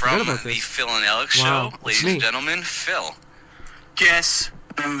ours from the Phill and Alex show. Ladies and gentlemen, Phill. Guess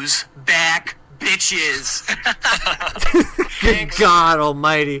who's back, bitches? Good God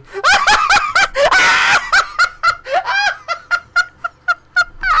almighty.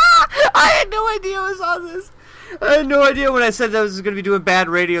 I had no idea I was on this. I had no idea when I said that I was going to be doing bad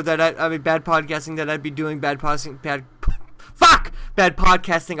radio, bad podcasting, that I'd be doing bad podcasting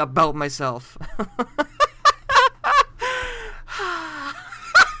about myself.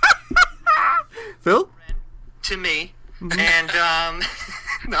 Phill? To me. And,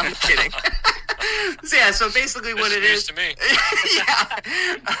 no, I'm kidding. So, yeah, so basically what it is. To me. Yeah,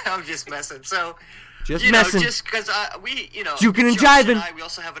 I'm just messing. So, messing. Just because Juking and jiving. We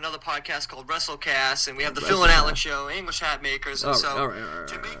also have another podcast called WrestleCast, and we have the Phill and Alex show, English Hat Makers, and all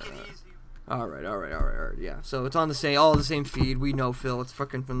right. All right. Yeah, so it's on all the same feed. We know Phill. It's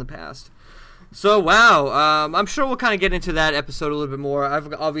fucking from the past. So, wow, I'm sure we'll kind of get into that episode a little bit more. I've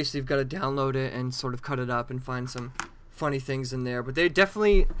got to download it and sort of cut it up and find some funny things in there. But they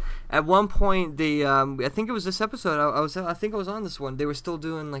definitely, at one point, I think it was this episode, I think I was on this one, they were still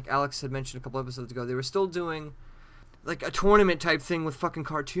doing, like Alex had mentioned a couple episodes ago, they were still doing, like, a tournament type thing with fucking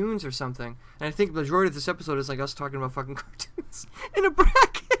cartoons or something. And I think the majority of this episode is, like, us talking about fucking cartoons in a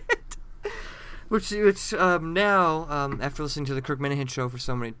bracket. Which now, after listening to the Kirk Minahan show for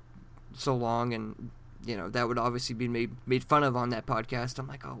so long, and that would obviously be made fun of on that podcast. I'm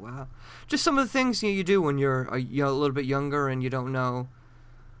like, oh wow, just some of the things you do when you're a little bit younger and you don't know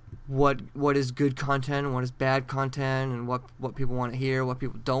what is good content and what is bad content, and what people want to hear, what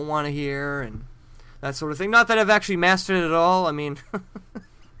people don't want to hear, and that sort of thing. Not that I've actually mastered it at all. I mean,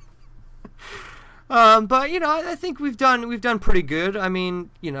 but I think we've done pretty good. I mean,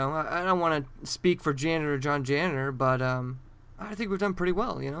 I don't want to speak for John Janitor, but I think we've done pretty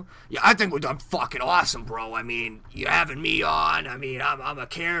well, Yeah, I think we've done fucking awesome, bro. I mean, you having me on. I mean, I'm a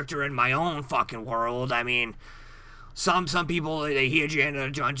character in my own fucking world. I mean, some people, they hear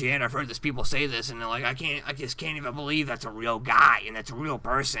John Janitor. I've heard this people say this, and they're like, I just can't even believe that's a real guy and that's a real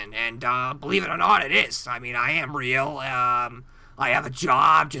person. And believe it or not, it is. I mean, I am real. I have a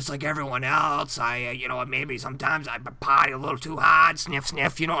job just like everyone else. Maybe sometimes I party a little too hard,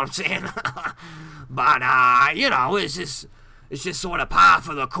 sniff, you know what I'm saying? But, it's just sort of par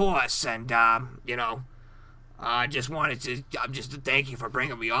for the course, and, I just wanted to thank you for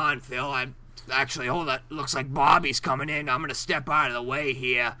bringing me on, Phill. Hold on, looks like Bobby's coming in. I'm going to step out of the way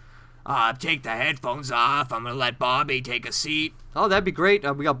here, take the headphones off. I'm going to let Bobby take a seat. Oh, that'd be great.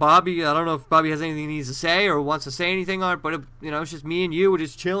 We got Bobby. I don't know if Bobby has anything he needs to say or wants to say anything on it, but, it's just me and you. We're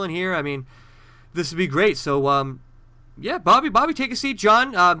just chilling here. I mean, this would be great. So, yeah, Bobby, take a seat.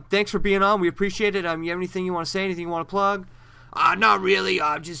 John, thanks for being on. We appreciate it. You have anything you want to say, anything you want to plug? Not really.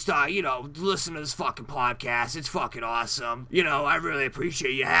 Just, listen to this fucking podcast. It's fucking awesome. I really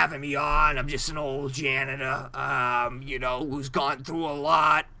appreciate you having me on. I'm just an old janitor, who's gone through a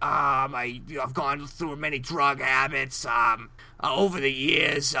lot. I've gone through many drug habits. Over the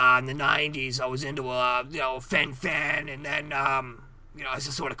years, in the 90s, I was into, fen, and then, I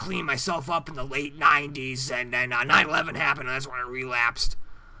just sort of cleaned myself up in the late 90s, and then 9/11 happened, and that's when I relapsed.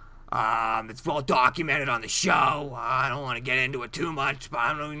 It's well documented on the show. I don't want to get into it too much, but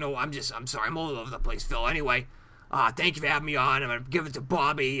I don't even know. I'm sorry. I'm all over the place, Phill. Anyway, thank you for having me on. I'm going to give it to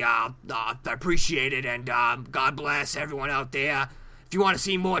Bobby. I appreciate it, and God bless everyone out there. If you want to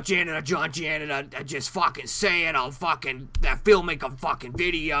see more Janitor John Janitor, just fucking say it. I'll fucking, that Phill make a fucking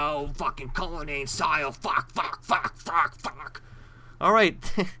video, fucking Cullinane style, fuck. All right.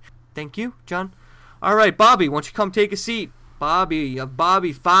 Thank you, John. All right, Bobby, why don't you come take a seat? Bobby of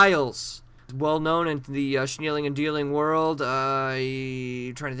Bobby Files. Well known in the schneeling and dealing world.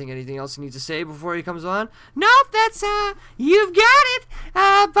 Trying to think anything else he needs to say before he comes on. Nope, that's, you've got it.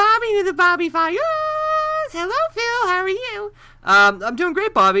 Bobby of the Bobby Files. Hello, Phill, how are you? I'm doing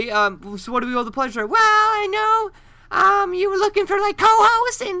great, Bobby. So what do we owe the pleasure? Well, I know, you were looking for, like,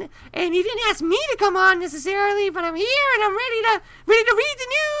 co-host, and you didn't ask me to come on necessarily, but I'm here, and I'm ready to read the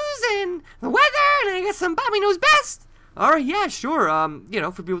news and the weather, and I got some Bobby Knows Best. All right, yeah, sure.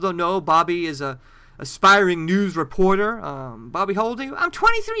 For people who don't know, Bobby is a aspiring news reporter. Bobby, how old are you? I'm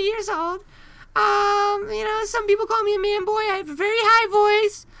 23 years old. Some people call me a man boy. I have a very high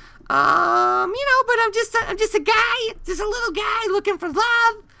voice. But I'm just a guy, just a little guy looking for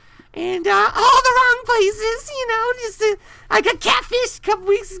love, and all the wrong places. I got catfished a couple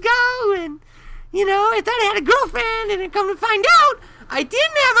weeks ago, and I thought I had a girlfriend, and I come to find out I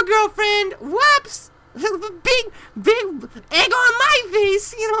didn't have a girlfriend. Whoops. Big egg on my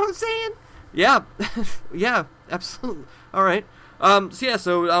face, you know what I'm saying? Yeah, yeah, absolutely. All right.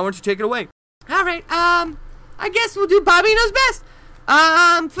 So I want you to take it away. All right. I guess we'll do Bobby Knows Best.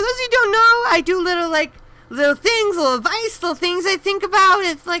 For those of you who don't know, I do little things, little advice, little things I think about.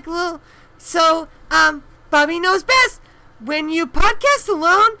 It's like Bobby Knows Best. When you podcast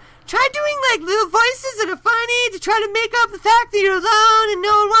alone, try doing little voices that are funny to try to make up the fact that you're alone and no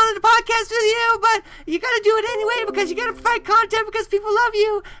one wanted to podcast with you, but you gotta do it anyway because you gotta provide content because people love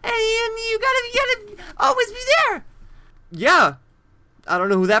you, and you gotta always be there. Yeah, I don't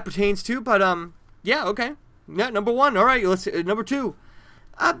know who that pertains to, but yeah, okay. Yeah, number one. All right, let's number two.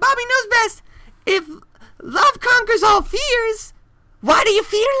 Bobby Knows Best. If love conquers all fears, why do you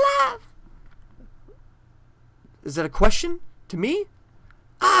fear love? Is that a question to me?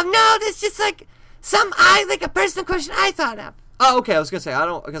 Oh, no, that's just a personal question I thought of. Oh, okay, I was gonna say, I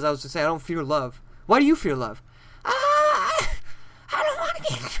don't fear love. Why do you fear love? I don't want to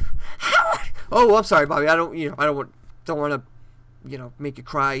get... Oh, I'm sorry, Bobby, I don't want to, make you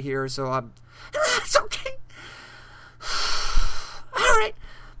cry here, so I'm... It's okay. Alright,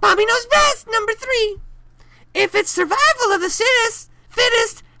 Bobby Knows Best, number 3. If it's survival of the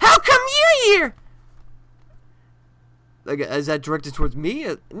fittest, how come you're here? Is that directed towards me?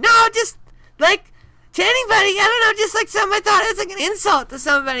 No, just, to anybody. I don't know, just something I thought it was an insult to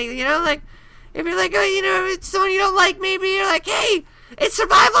somebody, if you're if it's someone you don't like, maybe you're like, hey, it's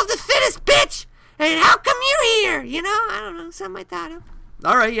survival of the fittest, bitch! And how come you're here? I don't know, something I thought of.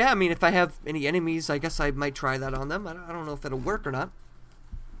 All right, yeah, I mean, if I have any enemies, I guess I might try that on them. I don't know if that'll work or not.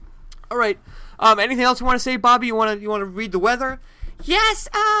 All right, anything else you want to say, Bobby? You want to read the weather? Yes,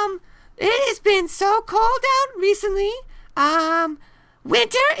 it has been so cold out recently.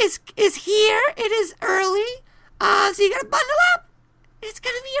 Winter is here. It is early. So you gotta bundle up. It's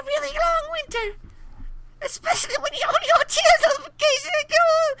gonna be a really long winter. Especially when you only have a chance notification.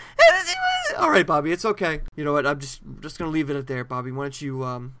 All right, Bobby, it's okay. You know what? I'm just gonna leave it at there, Bobby. Why don't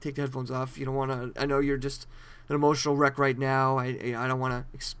you take the headphones off? You don't want to. I know you're just an emotional wreck right now. I don't want to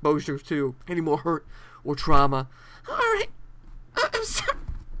expose you to any more hurt or trauma. All right. I'm sorry.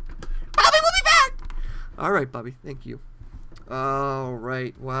 Bobby, we'll be back. All right, Bobby. Thank you. All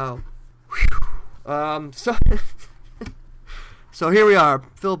right. Wow. So here we are,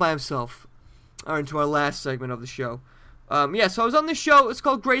 Phill by himself. All right, into our last segment of the show. So I was on this show. It's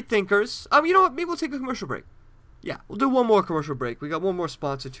called Great Thinkers. You know what? Maybe we'll take a commercial break. Yeah, we'll do one more commercial break. We got one more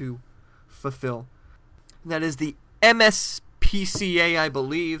sponsor to fulfill. And that is the MSPCA, I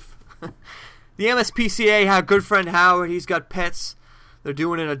believe. The MSPCA, our good friend Howard, he's got pets. They're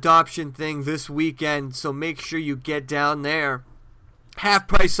doing an adoption thing this weekend, so make sure you get down there. Half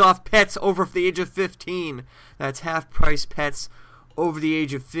price off pets over the age of 15. That's half price pets over the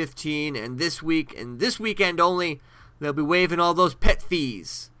age of 15. And this weekend only, they'll be waiving all those pet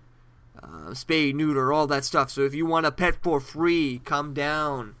fees. Spay, neuter, all that stuff. So if you want a pet for free, come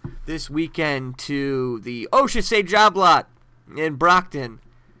down this weekend to the Ocean State Job Lot in Brockton.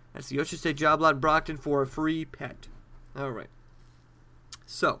 That's the Ocean State Job Lot in Brockton for a free pet. All right.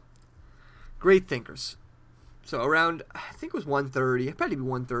 So, Great Thinkers. So around, I think it was 1:30, it'd probably be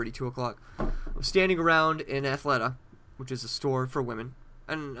 1:30, 2 o'clock. I was standing around in Athleta, which is a store for women.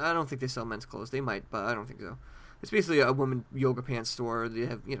 And I don't think they sell men's clothes. They might, but I don't think so. It's basically a women yoga pants store. They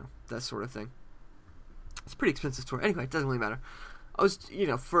have, that sort of thing. It's a pretty expensive store. Anyway, it doesn't really matter. I was,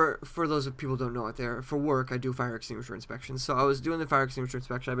 for those of people who don't know out there, for work, I do fire extinguisher inspections. So I was doing the fire extinguisher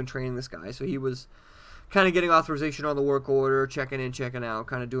inspection. I've been training this guy. So he was kind of getting authorization on the work order, checking in, checking out,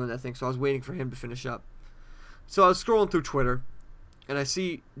 kind of doing that thing. So I was waiting for him to finish up. So I was scrolling through Twitter, and I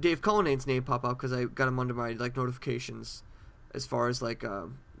see Dave Cullinane's name pop up because I got him under my notifications, as far as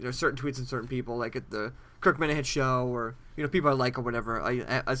certain tweets and certain people, like at the Kirk Minahan show, or people I like or whatever.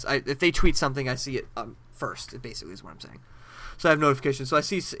 If they tweet something, I see it first. It basically is what I'm saying. So I have notifications. So I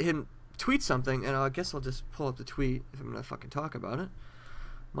see him tweet something, and I guess I'll just pull up the tweet if I'm gonna fucking talk about it.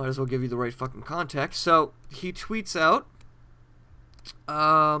 Might as well give you the right fucking context. So he tweets out,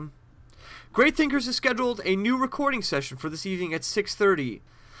 Great Thinkers has scheduled a new recording session for this evening at 6:30.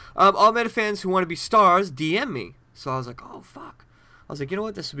 All Meta fans who want to be stars, DM me. So I was like, oh fuck. I was like, you know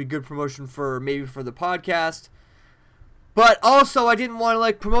what? This would be good promotion for the podcast. But also, I didn't want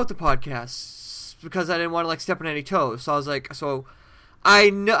to promote the podcast because I didn't want to step on any toes. So I was like, I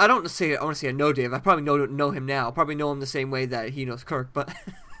know, I want to say I know Dave. I probably know him now. I probably know him the same way that he knows Kirk, but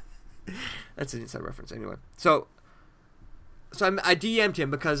that's an inside reference anyway. So I DM'd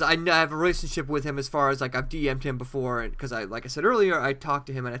him because I have a relationship with him as far as I've DM'd him before, and because like I said earlier, I talked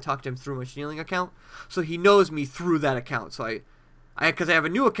to him and I talked to him through my Schneeling account, so he knows me through that account. So because I have a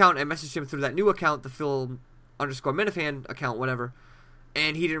new account, I messaged him through that new account, the Phill_Minifan account, whatever,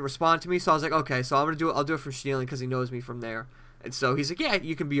 and he didn't respond to me. So I was like, okay, so I'll do it from Schneeling because he knows me from there. And so he's like, yeah,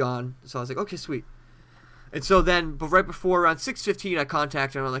 you can be on. So I was like, okay, sweet. And so then, but right before around 6:15, I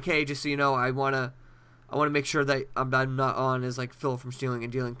contacted him. I'm like, hey, just so you know, I want to make sure that I'm not on as Phill from Stealing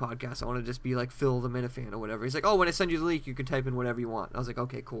and Dealing podcast. I want to just be Phill the Minifan or whatever. He's like, oh, when I send you the link, you can type in whatever you want. I was like,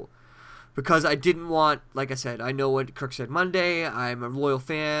 okay, cool. Because I didn't want, like I said, I know what Kirk said Monday. I'm a loyal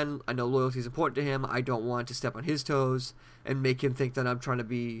fan. I know loyalty is important to him. I don't want to step on his toes and make him think that I'm trying to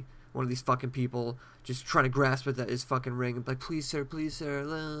be one of these fucking people just trying to grasp at his fucking ring and be like, please sir,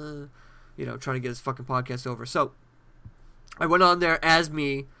 trying to get his fucking podcast over. So I went on there as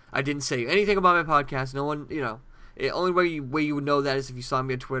me. I didn't say anything about my podcast. No one, the only way you would know that is if you saw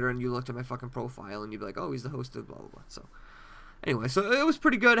me on Twitter and you looked at my fucking profile and you'd be like, oh, he's the host of blah blah blah. So anyway, so it was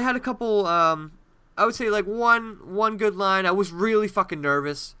pretty good. I had a couple, I would say one good line. I was really fucking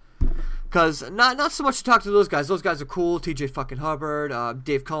nervous. Because not so much to talk to those guys. Those guys are cool. TJ fucking Hubbard,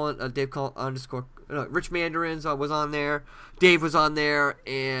 Rich Mandarins was on there. Dave was on there,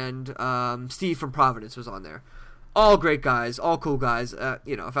 and Steve from Providence was on there. All great guys, all cool guys.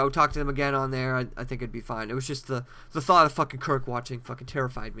 If I would talk to them again on there, I think it'd be fine. It was just the thought of fucking Kirk watching fucking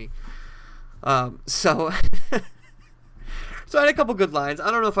terrified me. So I had a couple good lines.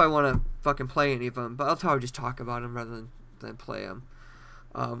 I don't know if I want to fucking play any of them, but I'll probably just talk about them rather than play them.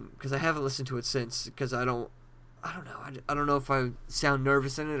 Because I haven't listened to it since, because I don't know. I don't know if I sound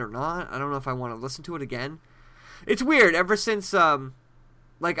nervous in it or not. I don't know if I want to listen to it again. It's weird. Ever since, I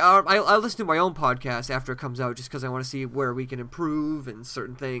listen to my own podcast after it comes out just because I want to see where we can improve and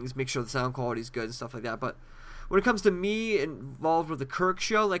certain things, make sure the sound quality is good and stuff like that. But when it comes to me involved with the Kirk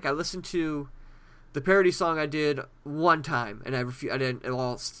show, I listened to the parody song I did one time, and I didn't,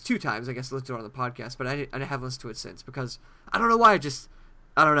 well, 2 times, I guess, I listened to it on the podcast, but I haven't listened to it since because I don't know why,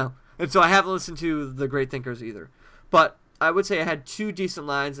 I don't know. And so I haven't listened to the Great Thinkers either. But I would say I had 2 decent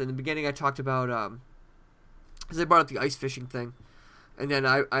lines. In the beginning I talked about, because they brought up the ice fishing thing. And then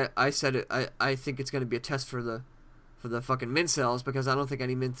I said it, I think it's going to be a test for the fucking mint cells, because I don't think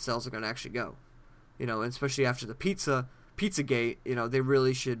any mint cells are going to actually go. And especially after the Pizzagate, they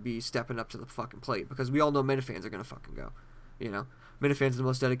really should be stepping up to the fucking plate, because we all know Minifans are going to fucking go. Minifans are the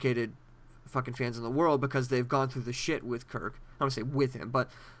most dedicated fucking fans in the world because they've gone through the shit with Kirk. I don't want to say with him, but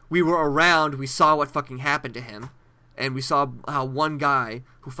we were around, we saw what fucking happened to him, and we saw how one guy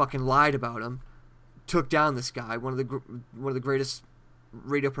who fucking lied about him took down this guy, one of the greatest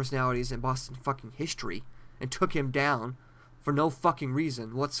radio personalities in Boston fucking history, and took him down for no fucking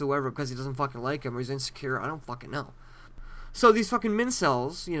reason whatsoever, because he doesn't fucking like him or he's insecure. I don't fucking know. So these fucking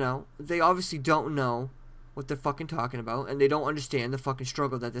mincels, they obviously don't know what they're fucking talking about, and they don't understand the fucking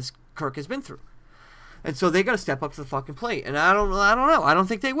struggle that this Kirk has been through. And so they got to step up to the fucking plate, and I don't know. I don't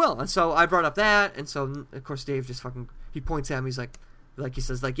think they will. And so I brought up that, and so of course Dave just fucking, he points at me. He's like he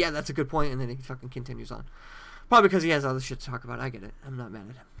says yeah, that's a good point, and then he fucking continues on. Probably because he has other shit to talk about. I get it. I'm not mad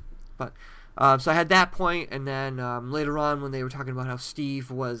at him. But so I had that point, and then later on when they were talking about how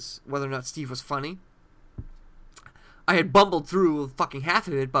whether or not Steve was funny, I had bumbled through fucking half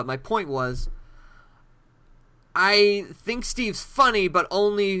of it, but my point was, I think Steve's funny, but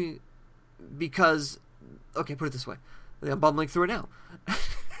only because... Okay, put it this way. I'm bumbling through it now.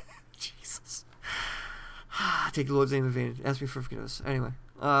 Jesus. Take the Lord's name in vain. Ask me for forgiveness. Anyway.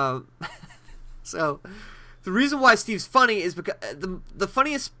 So, the reason why Steve's funny is because... The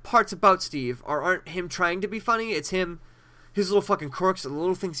funniest parts about Steve aren't him trying to be funny. It's him his little fucking quirks, the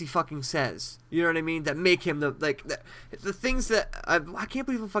little things he fucking says. You know what I mean? That make him the things that I can't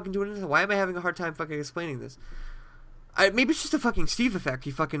believe I'm fucking doing this. Why am I having a hard time fucking explaining this? Maybe it's just a fucking Steve effect.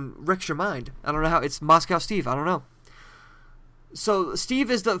 He fucking wrecks your mind. I don't know how. It's Moscow Steve. I don't know. So Steve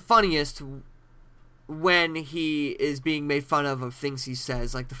is the funniest when he is being made fun of things he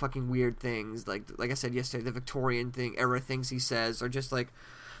says, like the fucking weird things, like I said yesterday, the Victorian era things he says, or just like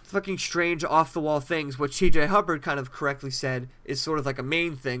fucking strange off the wall things, which T.J. Hubbard kind of correctly said is sort of like a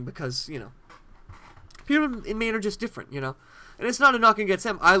Maine thing, because, you know, people in Maine are just different, you know. And it's not a knock against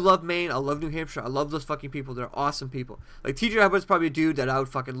them. I love Maine. I love New Hampshire. I love those fucking people. They're awesome people. Like, T.J. Hubbard's probably a dude that I would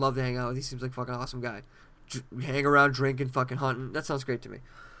fucking love to hang out with. He seems like a fucking awesome guy. Hang around, drinking, fucking hunting. That sounds great to me.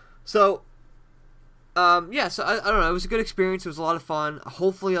 So, yeah, so I don't know. It was a good experience. It was a lot of fun.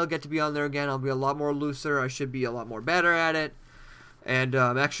 Hopefully I'll get to be on there again. I'll be a lot more looser. I should be a lot more better at it. And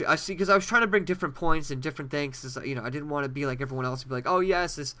actually, I see, because I was trying to bring different points and different things. Cause, you know, I didn't want to be like everyone else and be like, oh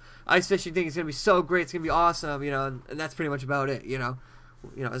yes, this ice fishing thing is gonna be so great, it's gonna be awesome, you know, and that's pretty much about it, you know.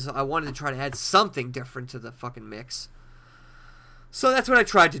 So I wanted to try to add something different to the fucking mix. So that's what I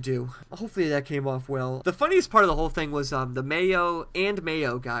tried to do. Hopefully that came off well. The funniest part of the whole thing was the Mayo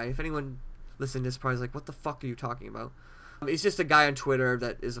guy. If anyone listening to this probably is like, what the fuck are you talking about? He's just a guy on Twitter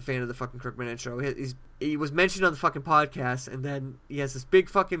that is a fan of the fucking Kirkman Show. He was mentioned on the fucking podcast, and then he has this big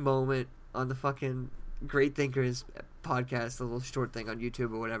fucking moment on the fucking Great Thinkers podcast, the little short thing on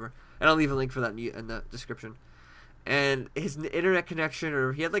YouTube or whatever. And I'll leave a link for that in the description. And his internet connection,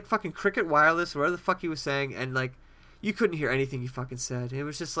 or he had like fucking Cricket Wireless, whatever the fuck he was saying, and like you couldn't hear anything he fucking said. It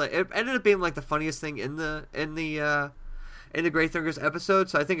was just like, it ended up being like the funniest thing in the Great Thinkers episode.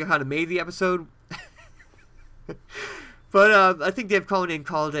 So I think it kind of made the episode. But I think Dave Conan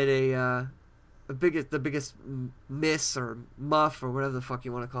called it the biggest miss or muff or whatever the fuck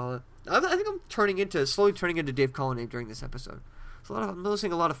you want to call it. I think I'm slowly turning into Dave Conan during this episode. So I'm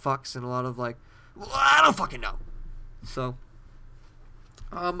noticing a lot of fucks and a lot of like, well, I don't fucking know. So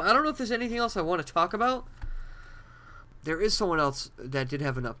I don't know if there's anything else I want to talk about. There is someone else that did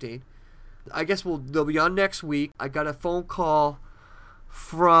have an update. I guess they'll be on next week. I got a phone call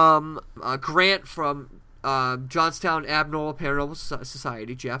from Grant from Johnstown Abnormal Paranormal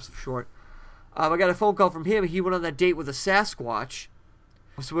Society, JAPS for short. I got a phone call from him. He went on that date with a Sasquatch.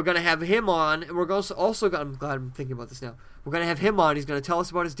 So we're going to have him on. And we're also I'm glad I'm thinking about this now. We're going to have him on. He's going to tell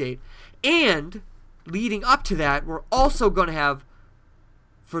us about his date. And leading up to that, we're also going to have,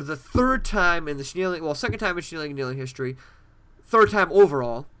 for the third time in the second time in Schneeling and Dealing history, third time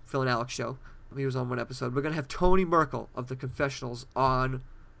overall, Phill and Alex show. He was on one episode. We're going to have Tony Merkel of the Confessionals on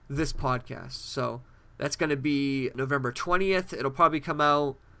this podcast. So that's going to be November 20th. It'll probably come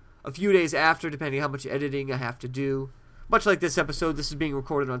out a few days after, depending on how much editing I have to do. Much like this episode, this is being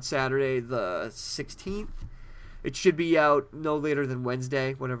recorded on Saturday the 16th. It should be out no later than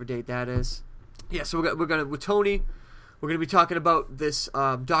Wednesday, whatever date that is. Yeah, so we're gonna with Tony, we're gonna be talking about this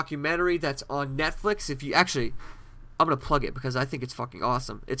documentary that's on Netflix. I'm gonna plug it because I think it's fucking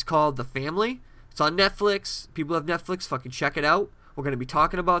awesome. It's called The Family. It's on Netflix. People have Netflix. Fucking check it out. We're gonna be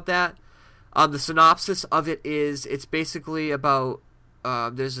talking about that. The synopsis of it is, it's basically about,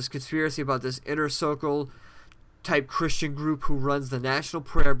 there's this conspiracy about this inner circle type Christian group who runs the National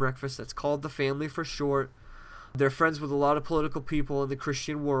Prayer Breakfast that's called The Family for short. They're friends with a lot of political people in the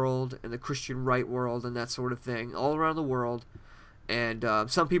Christian world and the Christian right world and that sort of thing all around the world. And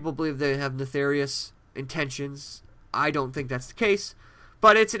some people believe they have nefarious intentions. I don't think that's the case.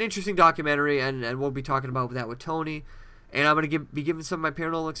 But it's an interesting documentary, and we'll be talking about that with Tony. And I'm going to be giving some of my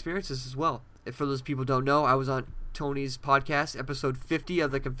paranormal experiences as well. If for those people who don't know, I was on Tony's podcast, episode 50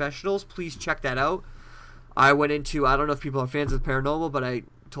 of The Confessionals. Please check that out. I went into, I don't know if people are fans of the paranormal, but I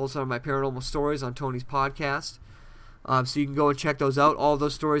told some of my paranormal stories on Tony's podcast. So you can go and check those out. All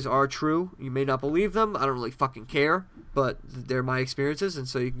those stories are true. You may not believe them. I don't really fucking care. But they're my experiences, and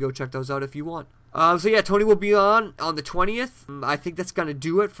so you can go check those out if you want. So yeah, Tony will be on the 20th. I think that's going to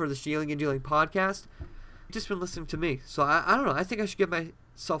do it for the Schneeling and Dealing podcast. Just been listening to me. So I don't know. I think I should give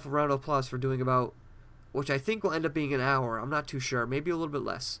myself a round of applause for doing about, which I think will end up being an hour. I'm not too sure. Maybe a little bit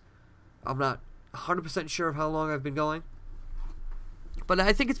less. I'm not 100% sure of how long I've been going. But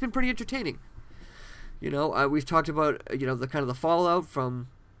I think it's been pretty entertaining. You know, we've talked about, you know, the kind of the fallout from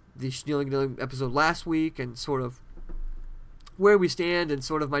the Schneeling and Dealing episode last week and sort of where we stand and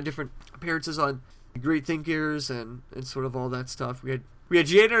sort of my different appearances on Great Thinkers and sort of all that stuff. We had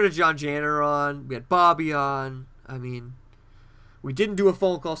Janitor John Janner on. We had Bobby on. I mean, we didn't do a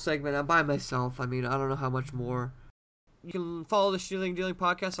phone call segment. I'm by myself. I mean, I don't know how much more. You can follow the Schneeling and Dealing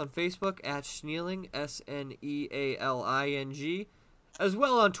podcast on Facebook at Schneeling, SNEALING, as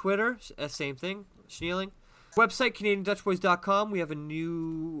well on Twitter, same thing, Schneeling. Website, CanadianDutchBoys.com. We have a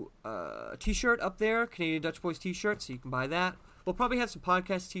new t-shirt up there, Canadian Dutch Boys t-shirt, so you can buy that. We'll probably have some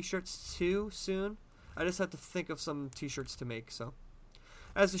podcast t-shirts too soon. I just have to think of some t-shirts to make, so.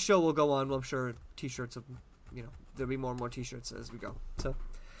 As the show will go on, well, I'm sure t-shirts, there'll be more and more t-shirts as we go. So,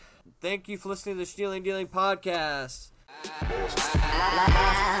 thank you for listening to the Stealing and Dealing podcast.